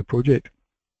giving around the project.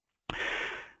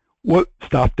 What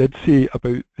staff did say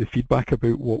about the feedback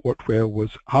about what worked well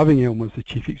was having Elma as the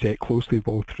Chief Exec closely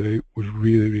involved throughout was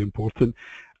really important,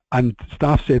 and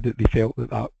staff said that they felt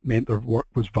that that meant their work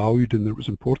was valued and that it was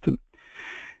important.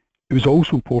 It was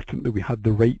also important that we had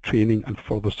the right training and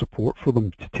further support for them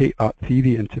to take that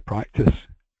theory into practice,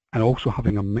 and also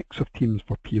having a mix of teams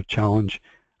for peer challenge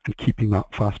and keeping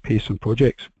that fast pace on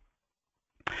projects.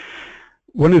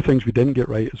 One of the things we didn't get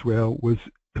right as well was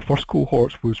the first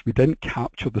cohorts was we didn't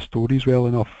capture the stories well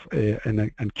enough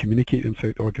and communicate them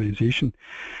throughout the organisation.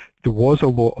 There was a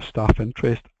lot of staff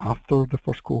interest after the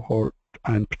first cohort,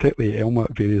 and particularly Elma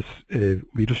at various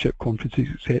leadership conferences,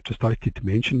 etc., started to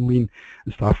mention Lean,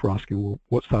 and staff were asking, well,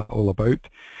 what's that all about?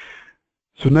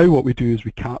 So now what we do is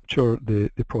we capture the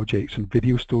projects and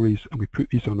video stories, and we put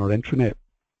these on our intranet.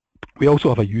 We also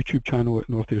have a YouTube channel at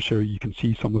North Ayrshire. You can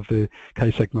see some of the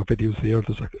Chi Sigma videos there.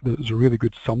 There's a really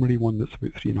good summary one that's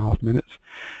about 3.5 minutes.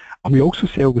 And we also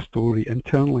sell the story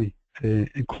internally,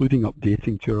 including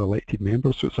updating to our elected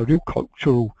members. So it's a real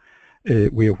cultural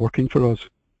way of working for us.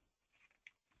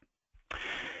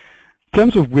 In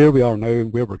terms of where we are now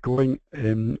and where we're going,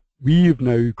 we've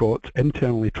now got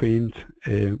internally trained,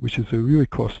 which is a really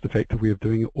cost-effective way of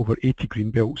doing it, over 80 green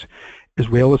belts, as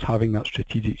well as having that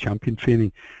strategic champion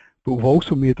training. But we've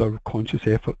also made a conscious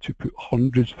effort to put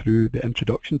hundreds through the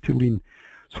introduction to Lean,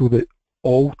 so that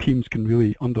all teams can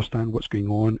really understand what's going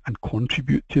on and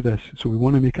contribute to this. So we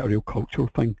want to make it a real cultural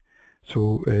thing.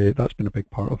 So that's been a big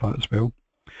part of that as well.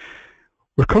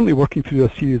 We're currently working through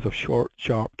a series of short,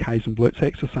 sharp Kaizen Blitz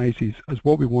exercises, as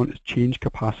what we want is change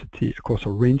capacity across a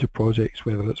range of projects,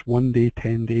 whether it's 1 day,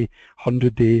 10 day,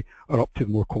 100 day, or up to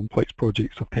the more complex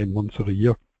projects of 10 months or a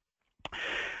year.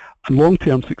 And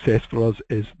long-term success for us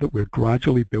is that we're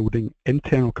gradually building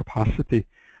internal capacity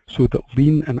so that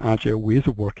Lean and Agile ways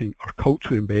of working are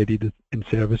culturally embedded in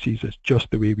services. It's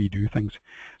just the way we do things.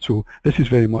 So this is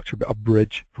very much about a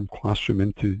bridge from classroom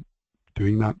into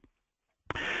doing that.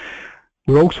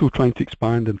 We're also trying to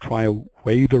expand and trial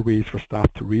wider ways for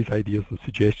staff to raise ideas and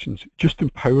suggestions, just to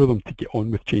empower them to get on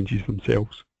with changes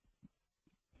themselves.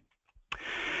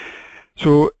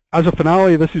 So as a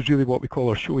finale, this is really what we call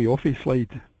our showy offy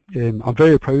slide. I'm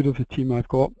very proud of the team I've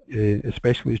got,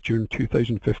 especially as during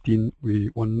 2015 we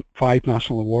won 5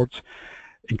 national awards,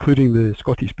 including the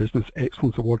Scottish Business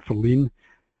Excellence Award for Lean,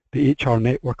 the HR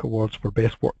Network Awards for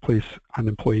Best Workplace and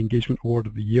Employee Engagement Award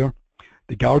of the Year,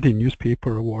 the Guardian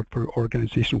Newspaper Award for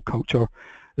Organisational Culture,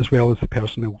 as well as the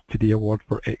Personnel Today Award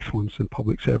for Excellence in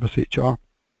Public Service HR.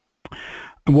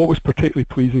 And what was particularly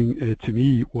pleasing to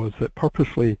me was that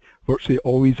purposely virtually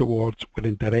all these awards were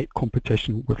in direct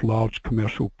competition with large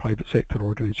commercial private sector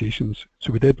organisations.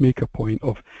 So we did make a point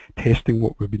of testing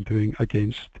what we've been doing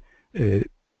against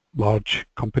large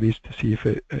companies to see if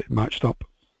it matched up.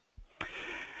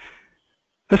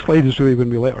 This slide is really when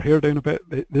we let our hair down a bit.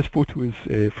 This photo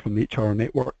is from the HR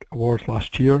Network Awards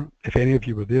last year. If any of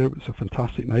you were there, it was a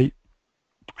fantastic night.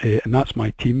 And that's my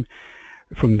team.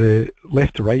 From the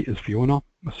left to right is Fiona,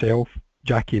 myself,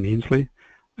 Jackie and Ainsley.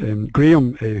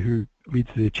 Graham, who leads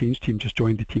the change team, just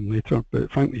joined the team later,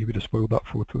 but frankly he would have spoiled that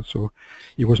photo, so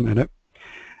he wasn't in it.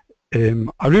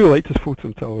 I really liked this photo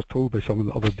until I was told by someone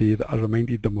the other day that I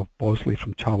reminded them of Bosley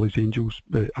from Charlie's Angels,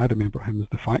 but I remember him as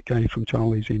the fat guy from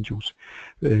Charlie's Angels.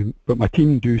 But my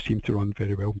team do seem to run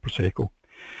very well in Prosecco.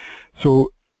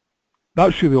 So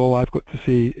that's really all I've got to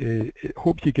say. I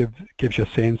hope you gives you a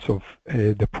sense of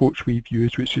the approach we've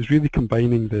used, which is really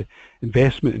combining the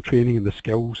investment in training and the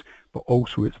skills, but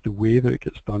also it's the way that it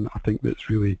gets done. I think that's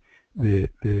really the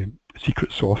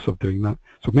secret sauce of doing that.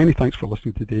 So many thanks for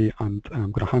listening today, and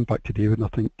I'm going to hand back to David, and I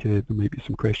think there might be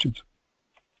some questions.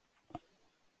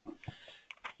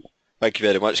 Thank you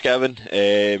very much, Gavin.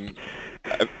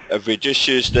 Have we just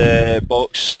used the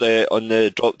box on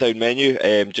the drop-down menu,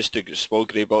 just a small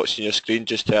grey box on your screen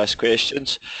just to ask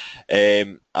questions,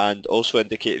 and also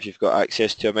indicate if you've got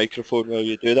access to a microphone while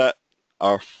you do that.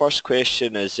 Our first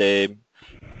question is,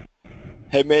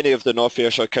 how many of the North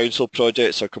Ayrshire Council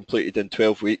projects are completed in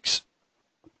 12 weeks?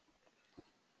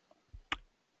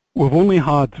 We've only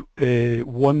had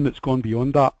one that's gone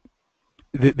beyond that.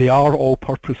 They are all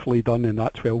purposefully done in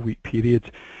that 12-week period,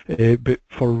 but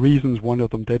for reasons one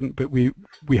of them didn't. But we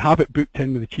have it booked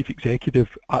in with the Chief Executive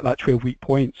at that 12-week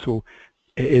point, so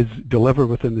it is delivered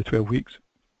within the 12 weeks.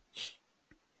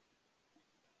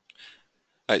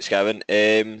 Thanks, Gavin.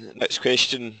 Next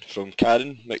question from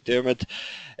Karen McDermott.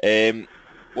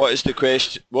 What is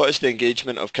the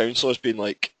engagement of councillors been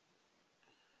like?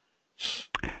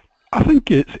 I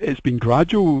think it's been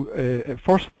gradual. At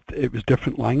first it was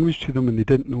different language to them and they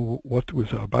didn't know what it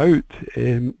was about,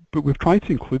 but we've tried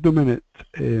to include them in it,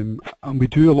 and we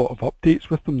do a lot of updates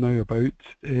with them now about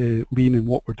Lean and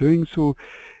what we're doing, so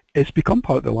it's become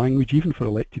part of the language even for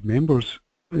elected members,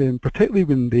 particularly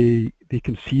when they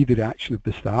can see the reaction of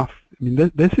the staff. I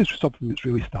mean, this is something that's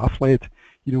really staff-led.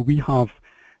 You know, we have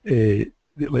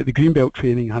like the Greenbelt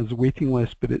training has a waiting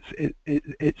list, but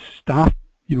it's staff,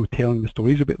 you know, telling the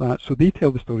stories about that. So they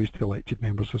tell the stories to elected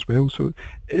members as well. So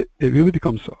it really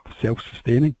becomes sort of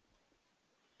self-sustaining.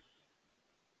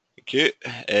 Thank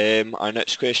you. Our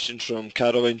next question from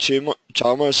Caroline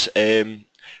Chalmers.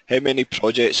 How many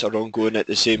projects are ongoing at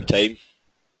the same time?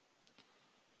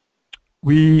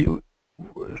 The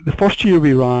first year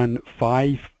we ran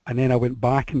 5, and then I went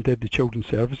back and did the Children's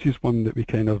Services one that we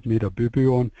kind of made a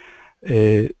boo-boo on.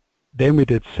 Then we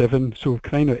did 7, so we've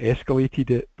kind of escalated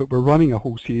it, but we're running a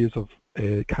whole series of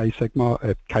Chi Sigma,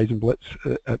 Kaizen Blitz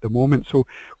at the moment. So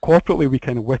corporately we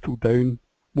kind of whittled down.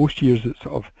 Most years it's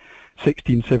sort of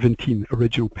 16, 17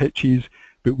 original pitches,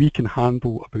 but we can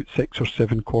handle about 6 or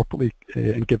 7 corporately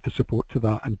and give the support to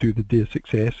that and do the day of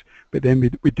success. But then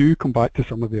we do come back to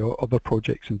some of the other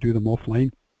projects and do them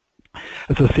offline.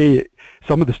 As I say,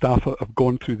 some of the staff that have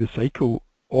gone through the cycle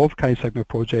of Chi Sigma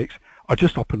projects are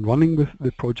just up and running with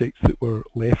the projects that were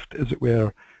left, as it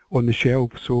were, on the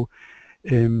shelf. So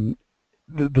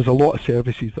there's a lot of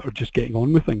services that are just getting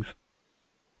on with things.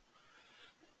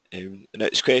 The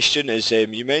next question is,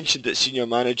 you mentioned that senior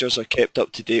managers are kept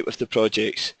up to date with the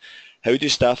projects. How do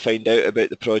staff find out about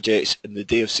the projects and the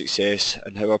day of success,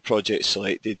 and how are projects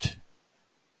selected?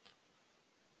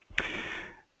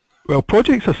 Well,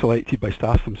 projects are selected by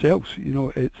staff themselves. You know,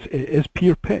 it is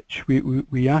peer pitch.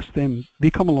 We ask them, they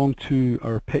come along to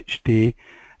our pitch day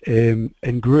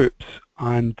in groups,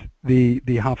 and they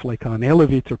have like an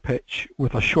elevator pitch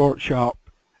with a short, sharp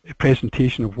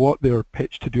presentation of what their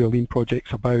pitch to do a lean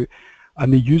project's about,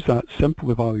 and they use that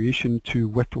simple evaluation to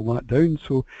whittle that down.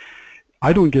 So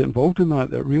I don't get involved in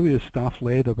that. It really is staff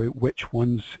led about which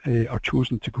ones are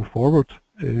chosen to go forward.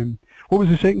 What was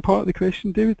the second part of the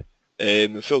question, David?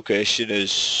 The full question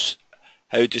is,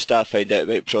 how do staff find out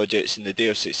about projects in the day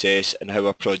of success, and how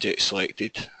are projects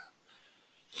selected?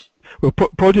 Well,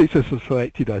 projects are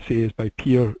selected, I say, is by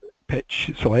peer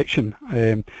pitch selection.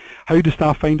 How do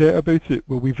staff find out about it?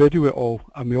 Well, we video it all,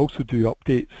 and we also do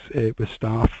updates with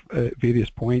staff at various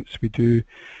points. We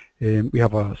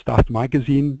have a staff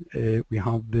magazine, we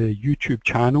have the YouTube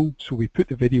channel, so we put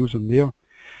the videos on there.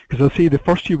 Because I say the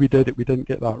first year we did it, we didn't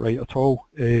get that right at all,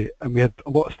 and we had a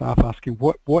lot of staff asking,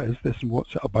 what is this and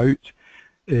what's it about?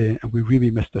 And we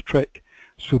really missed a trick.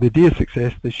 So the day of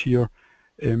success this year,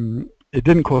 it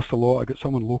didn't cost a lot. I got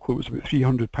someone local, it was about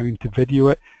 £300 to video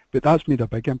it, but that's made a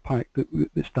big impact that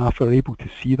the staff are able to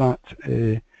see that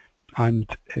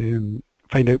and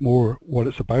find out more what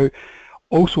it's about.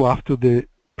 Also, after the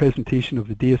presentation of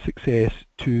the day of success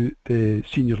to the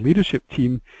senior leadership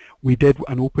team, we did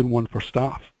an open one for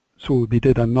staff. So they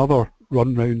did another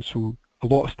run round, so a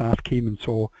lot of staff came and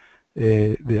saw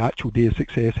the actual day of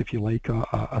success, if you like,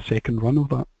 a second run of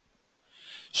that.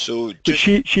 So but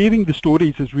sharing the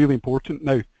stories is really important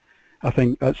now. I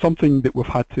think that's something that we've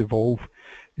had to evolve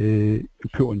and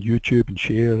put on YouTube and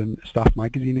share and staff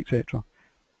magazine, etc.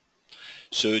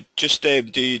 So just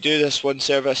do you do this one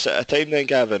service at a time then,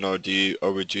 Gavin, or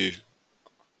would you?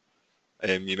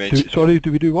 You mentioned. Sorry,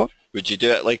 do we do what? Would you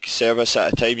do it like service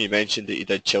at a time? You mentioned that you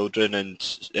did children and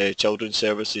children's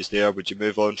services there. Would you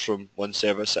move on from one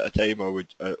service at a time, or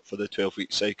would for the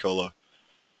 12-week cycle,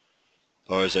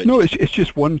 or is it? No, it's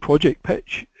just one project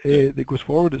pitch that goes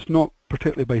forward. It's not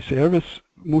particularly by service.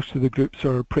 Most of the groups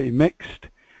are pretty mixed.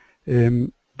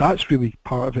 That's really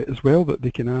part of it as well, that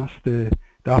they can ask the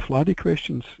AFLADI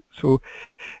questions. So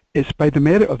it's by the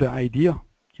merit of the idea.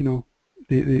 You know,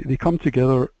 they come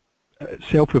together,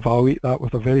 self-evaluate that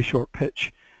with a very short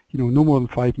pitch. You know, no more than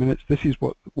 5 minutes. This is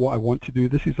what I want to do.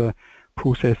 This is a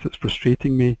process that's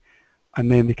frustrating me.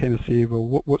 And then they kind of say,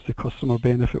 well, what's the customer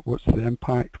benefit? What's the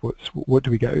impact? What do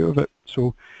we get out of it?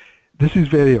 So this is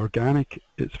very organic.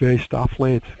 It's very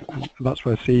staff-led, and that's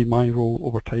why I say my role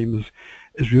over time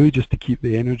is really just to keep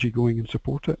the energy going and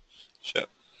support it. Sure.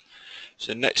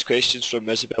 So next question's from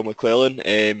Isabel McClellan.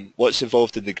 What's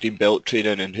involved in the Green Belt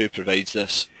training, and who provides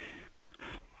this?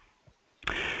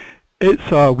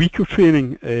 It's a week of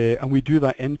training, and we do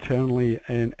that internally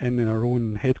in our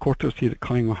own headquarters here at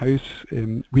Collingwood House.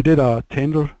 We did a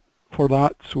tender for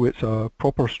that, so it's a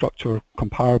proper structure,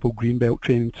 comparable green belt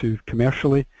training to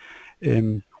commercially.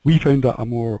 We found that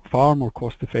a far more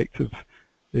cost-effective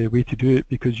way to do it,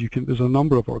 because there's a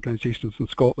number of organisations in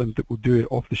Scotland that will do it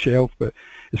off the shelf, but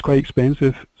it's quite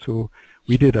expensive. So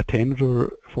we did a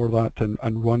tender for that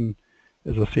and run.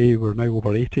 As I say, we're now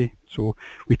over 80, so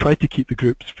we try to keep the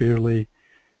groups fairly.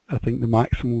 I think the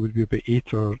maximum would be about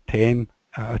 8 or 10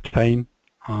 at a time,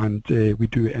 and we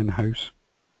do it in-house.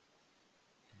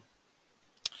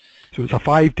 So it's a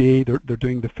 5-day, they're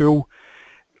doing the full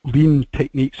lean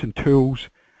techniques and tools,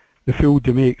 the full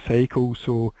DMAIC cycle,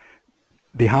 so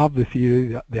they have the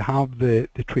theory, they have the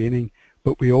training,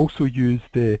 but we also use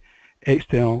the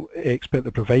external expert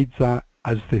that provides that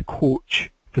as the coach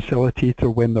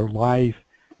facilitator when they're live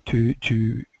to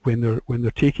when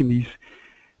they're taking these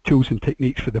tools and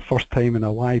techniques for the first time in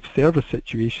a live service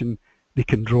situation, they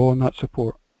can draw on that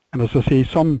support. And as I say,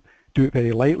 some do it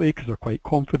very lightly because they're quite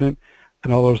confident,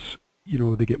 and others,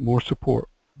 they get more support.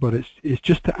 But it's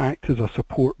just to act as a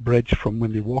support bridge from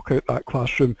when they walk out that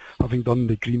classroom, having done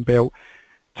the green belt,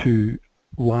 to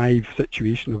live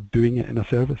situation of doing it in a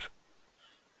service.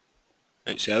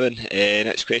 Thanks, Gavin.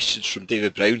 Next question's from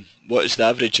David Brown. What is the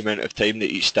average amount of time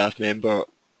that each staff member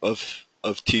of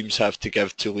teams have to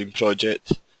give to Lean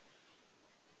project?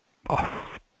 Oh,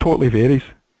 totally varies.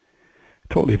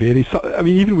 Totally varies. So, I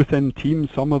mean, even within teams,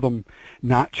 some of them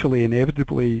naturally,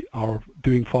 inevitably, are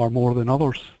doing far more than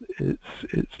others.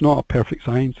 It's not a perfect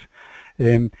science.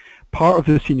 Part of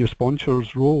the senior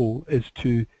sponsor's role is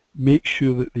to make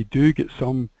sure that they do get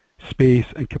some space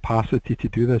and capacity to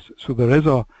do this. So there is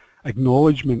a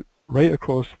acknowledgement right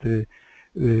across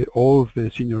all of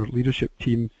the senior leadership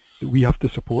team that we have to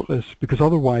support this, because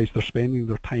otherwise they're spending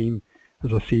their time,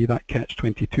 as I say, that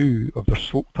catch-22 of they're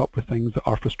soaked up with things that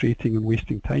are frustrating and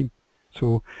wasting time.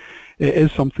 So it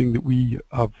is something that we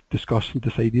have discussed and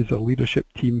decided as a leadership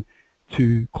team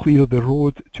to clear the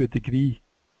road to a degree.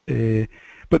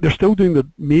 But they're still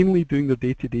mainly doing their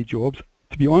day-to-day jobs.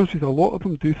 To be honest with you, a lot of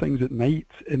them do things at night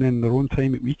and in their own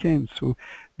time at weekends. So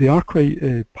they are quite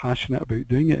passionate about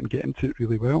doing it and get into it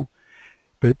really well.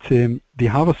 But they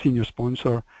have a senior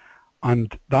sponsor,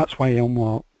 and that's why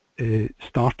Elma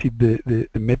started the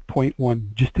midpoint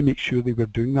one, just to make sure they were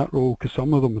doing that role, because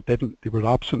some of them didn't, they were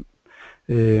absent.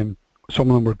 Some of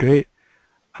them were great,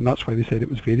 and that's why they said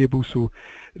it was variable. So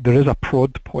there is a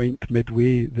prod point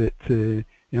midway that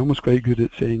Elma's quite good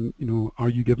at saying, are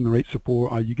you giving the right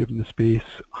support, are you giving the space,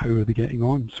 how are they getting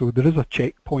on? So there is a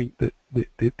checkpoint that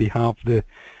they have the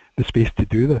space to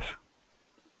do this.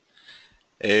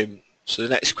 So the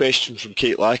next question from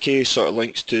Kate Lackey sort of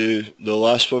links to the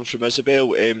last one from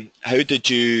Isabel. How did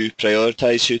you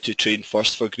prioritise who to train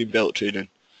first for Greenbelt training?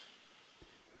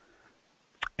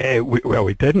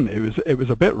 We didn't. It was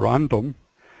a bit random,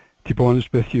 to be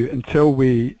honest with you, until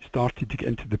we started to get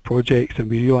into the projects and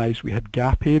we realised we had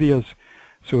gap areas.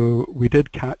 So we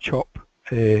did catch up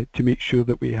to make sure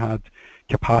that we had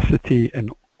capacity in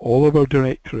all of our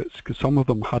directorates, because some of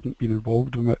them hadn't been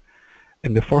involved in it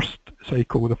in the first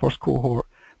cycle, the first cohort,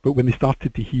 but when they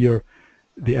started to hear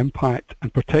the impact,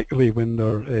 and particularly when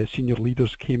their senior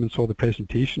leaders came and saw the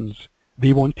presentations,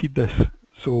 they wanted this.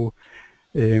 So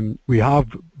we have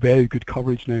very good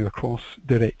coverage now across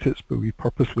directorates, but we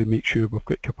purposely make sure we've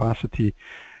got capacity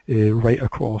right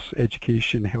across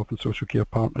education, health and social care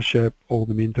partnership, all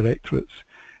the main directorates,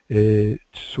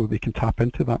 so they can tap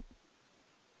into that.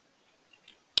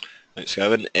 Thanks,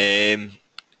 Gavin.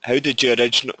 How did you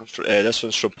this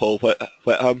one's from Paul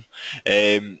Whitham,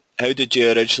 how did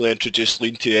you originally introduce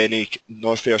Lean to any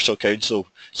North Ayrshire Council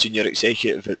senior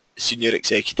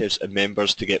executives and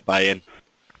members to get buy-in?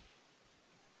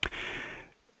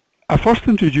 I first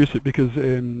introduced it because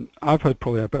I've had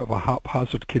probably a bit of a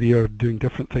haphazard career doing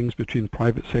different things between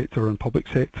private sector and public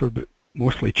sector, but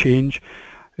mostly change.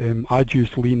 I'd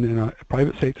used Lean in a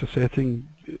private sector setting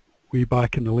way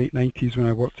back in the late 90s when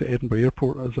I worked at Edinburgh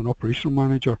Airport as an operational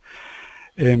manager.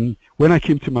 When I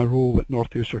came to my role at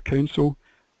North Ayrshire Council,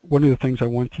 one of the things I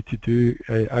wanted to do,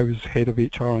 I was head of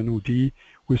HR and OD,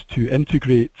 was to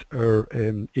integrate our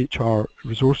HR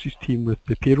resources team with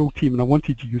the payroll team, and I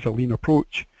wanted to use a Lean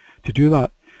approach to do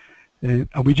that. And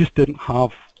we just didn't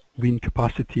have Lean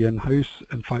capacity in-house.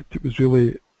 In fact, it was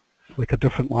really like a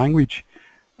different language.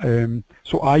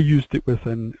 So I used it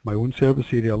within my own service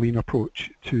area, a Lean approach,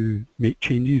 to make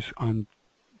changes, and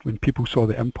when people saw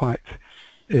the impact,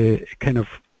 it kind of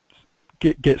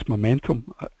gets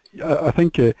momentum. I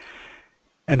think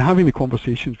and having the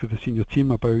conversations with the senior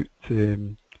team about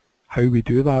how we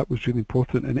do that was really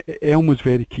important, and Elm was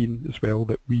very keen as well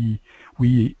that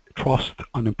we trust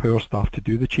and empower staff to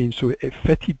do the change, so it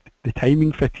fitted, the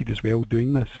timing fitted as well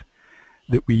doing this,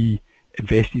 that we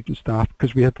invested in staff,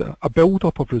 because we had a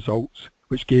build-up of results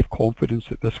which gave confidence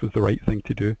that this was the right thing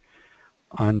to do.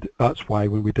 And that's why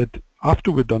when we did, after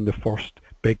we'd done the first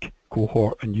big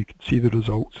cohort, and you could see the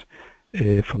results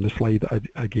from the slide that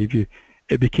I gave you,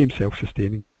 it became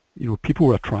self-sustaining. People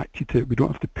were attracted to it. We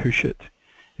don't have to push it.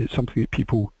 It's something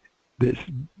that's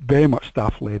very much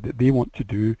staff-led, that they want to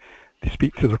do. They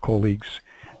speak to their colleagues,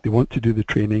 they want to do the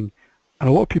training, and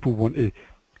a lot of people want to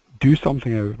do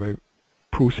something about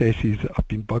processes that have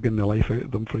been bugging the life out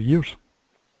of them for years.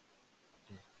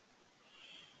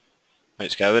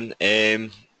 Thanks, Gavin. The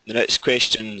next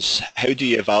question's, how do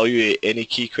you evaluate any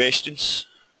key questions?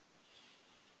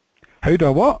 How do I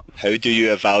what? How do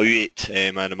you evaluate,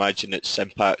 and imagine its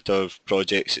impact of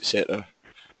projects, etc.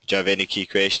 you have any key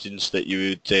questions that you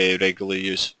would regularly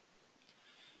use?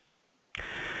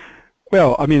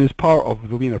 Well, I mean, as part of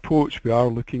the lean approach, we are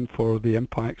looking for the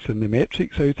impacts and the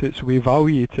metrics out of it. So we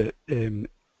evaluate it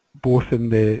both in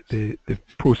the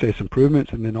process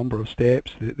improvements and the number of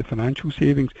steps, the financial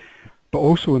savings, but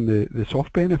also in the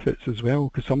soft benefits as well,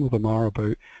 because some of them are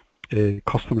about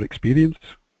customer experience,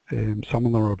 some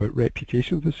of them are about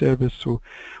reputation of the service. So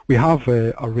we have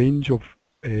a range of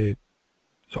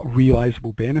sort of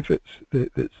realisable benefits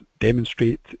that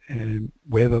demonstrate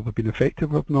whether they've been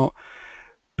effective or not.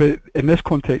 But in this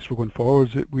context, we're going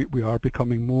forwards, we are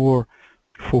becoming more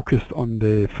focused on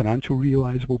the financial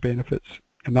realisable benefits,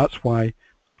 and that's why,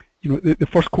 you know, the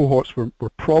first cohorts were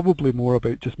probably more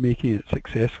about just making it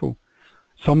successful.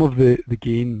 Some of the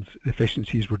gains,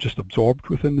 efficiencies were just absorbed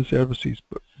within the services,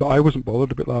 but I wasn't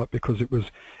bothered about that because it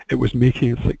was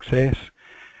making a success.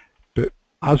 But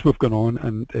as we've gone on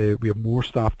and we have more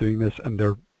staff doing this and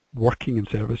they're working in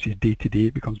services day to day,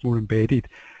 it becomes more embedded,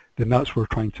 then that's where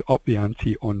we're trying to up the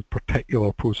ante on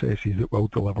particular processes that will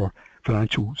deliver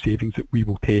financial savings that we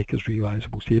will take as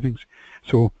realisable savings.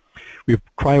 So we've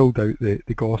trialled out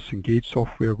the GOS Engage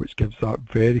software, which gives that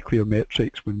very clear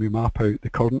metrics when we map out the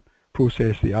current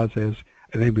process, the as-is,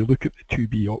 and then we look at the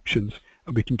to-be options,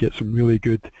 and we can get some really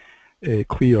good,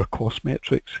 clear cost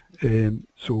metrics.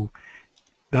 So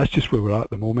that's just where we're at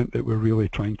the moment, that we're really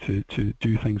trying to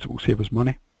do things that will save us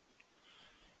money.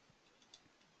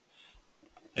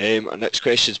 Our next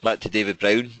question is back to David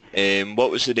Brown.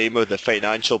 What was the name of the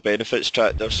financial benefits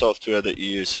tracker software that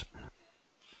you use?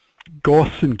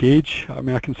 GOS Engage. I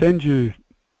mean, I can send you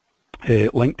a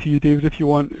link to you, David, if you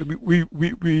want. We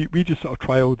just sort of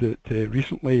trialled it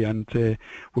recently, and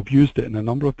we've used it in a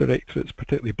number of directorates,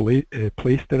 particularly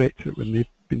Place Directorate, when they've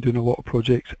been doing a lot of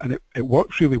projects, and it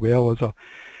works really well as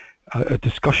a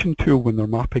discussion tool when they're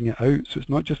mapping it out. So it's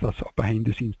not just a sort of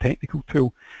behind-the-scenes technical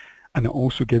tool, and it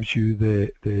also gives you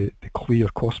the clear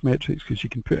cost metrics, because you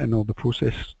can put in all the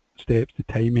process steps, the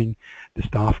timing, the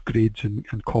staff grades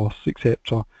and costs,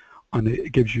 etc., and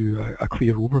it gives you a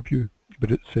clear overview.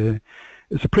 But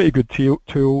it's a pretty good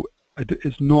tool.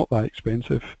 It's not that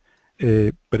expensive,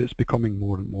 but it's becoming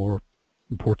more and more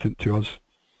important to us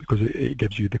because it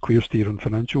gives you the clear steer on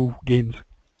financial gains.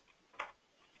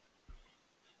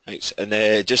 Thanks. And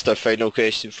just our final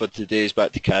question for today is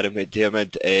back to Karen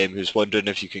McDermott, who's wondering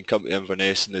if you can come to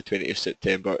Inverness on the 20th of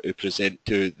September to present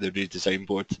to the redesign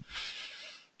board.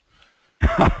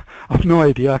 I've no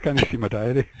idea. I can't see my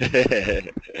diary.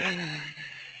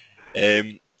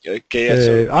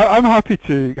 Okay, I'm happy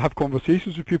to have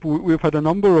conversations with people. We've had a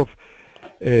number of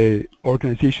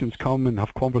organisations come and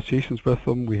have conversations with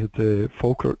them. We had the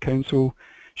Falkirk Council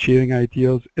sharing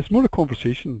ideas. It's more a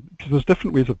conversation because there's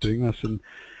different ways of doing this, and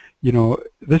you know,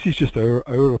 this is just our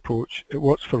approach. It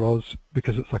works for us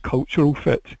because it's a cultural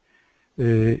fit.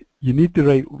 You need the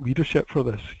right leadership for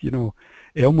this. You know,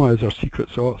 Elma is our secret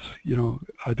sauce. You know,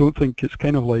 I don't think it's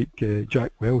kind of like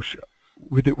Jack Welsh.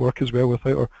 Would it work as well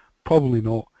without her? Probably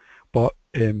not, but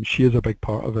she is a big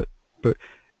part of it. But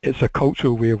it's a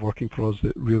cultural way of working for us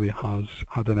that really has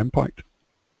had an impact.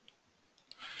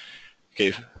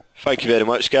 Okay, thank you very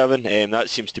much, Gavin. That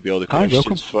seems to be all the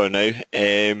questions for now.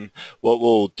 What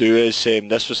we'll do is,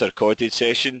 this was a recorded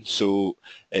session, so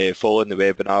following the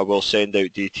webinar we'll send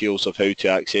out details of how to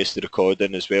access the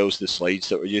recording as well as the slides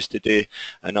that were used today,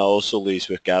 and I'll also liaise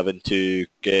with Gavin to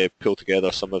pull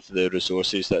together some of the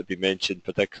resources that have been mentioned,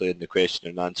 particularly in the question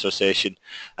and answer session,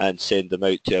 and send them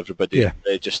out to everybody who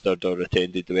registered or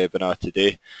attended the webinar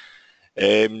today.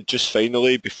 Just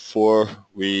finally, before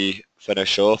we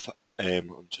finish off,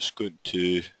 I'm just going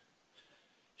to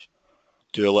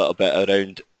do a little bit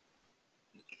around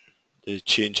the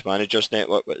Change Managers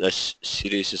Network that this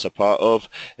series is a part of.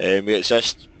 We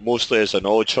exist mostly as a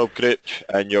knowledge hub group,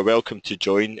 and you're welcome to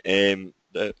join.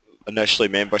 Initially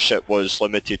membership was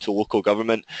limited to local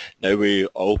government. Now we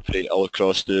operate all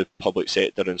across the public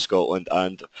sector in Scotland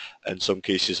and in some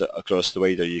cases across the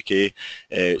wider UK.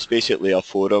 It's basically a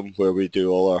forum where we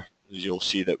do all our, you'll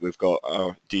see that we've got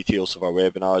our details of our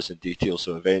webinars and details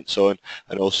of events on,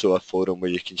 and also a forum where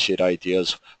you can share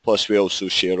ideas. Plus we also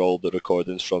share all the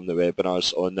recordings from the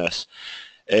webinars on this.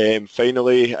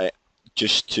 Finally,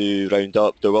 just to round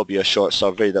up, there will be a short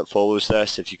survey that follows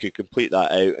this. If you could complete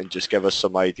that out and just give us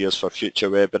some ideas for future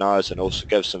webinars and also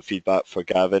give some feedback for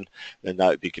Gavin, then that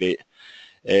would be great.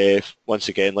 Once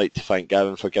again, I'd like to thank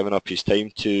Gavin for giving up his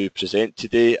time to present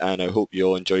today, and I hope you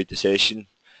all enjoyed the session.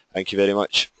 Thank you very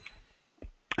much.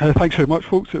 Thanks very much,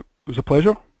 folks. It was a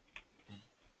pleasure.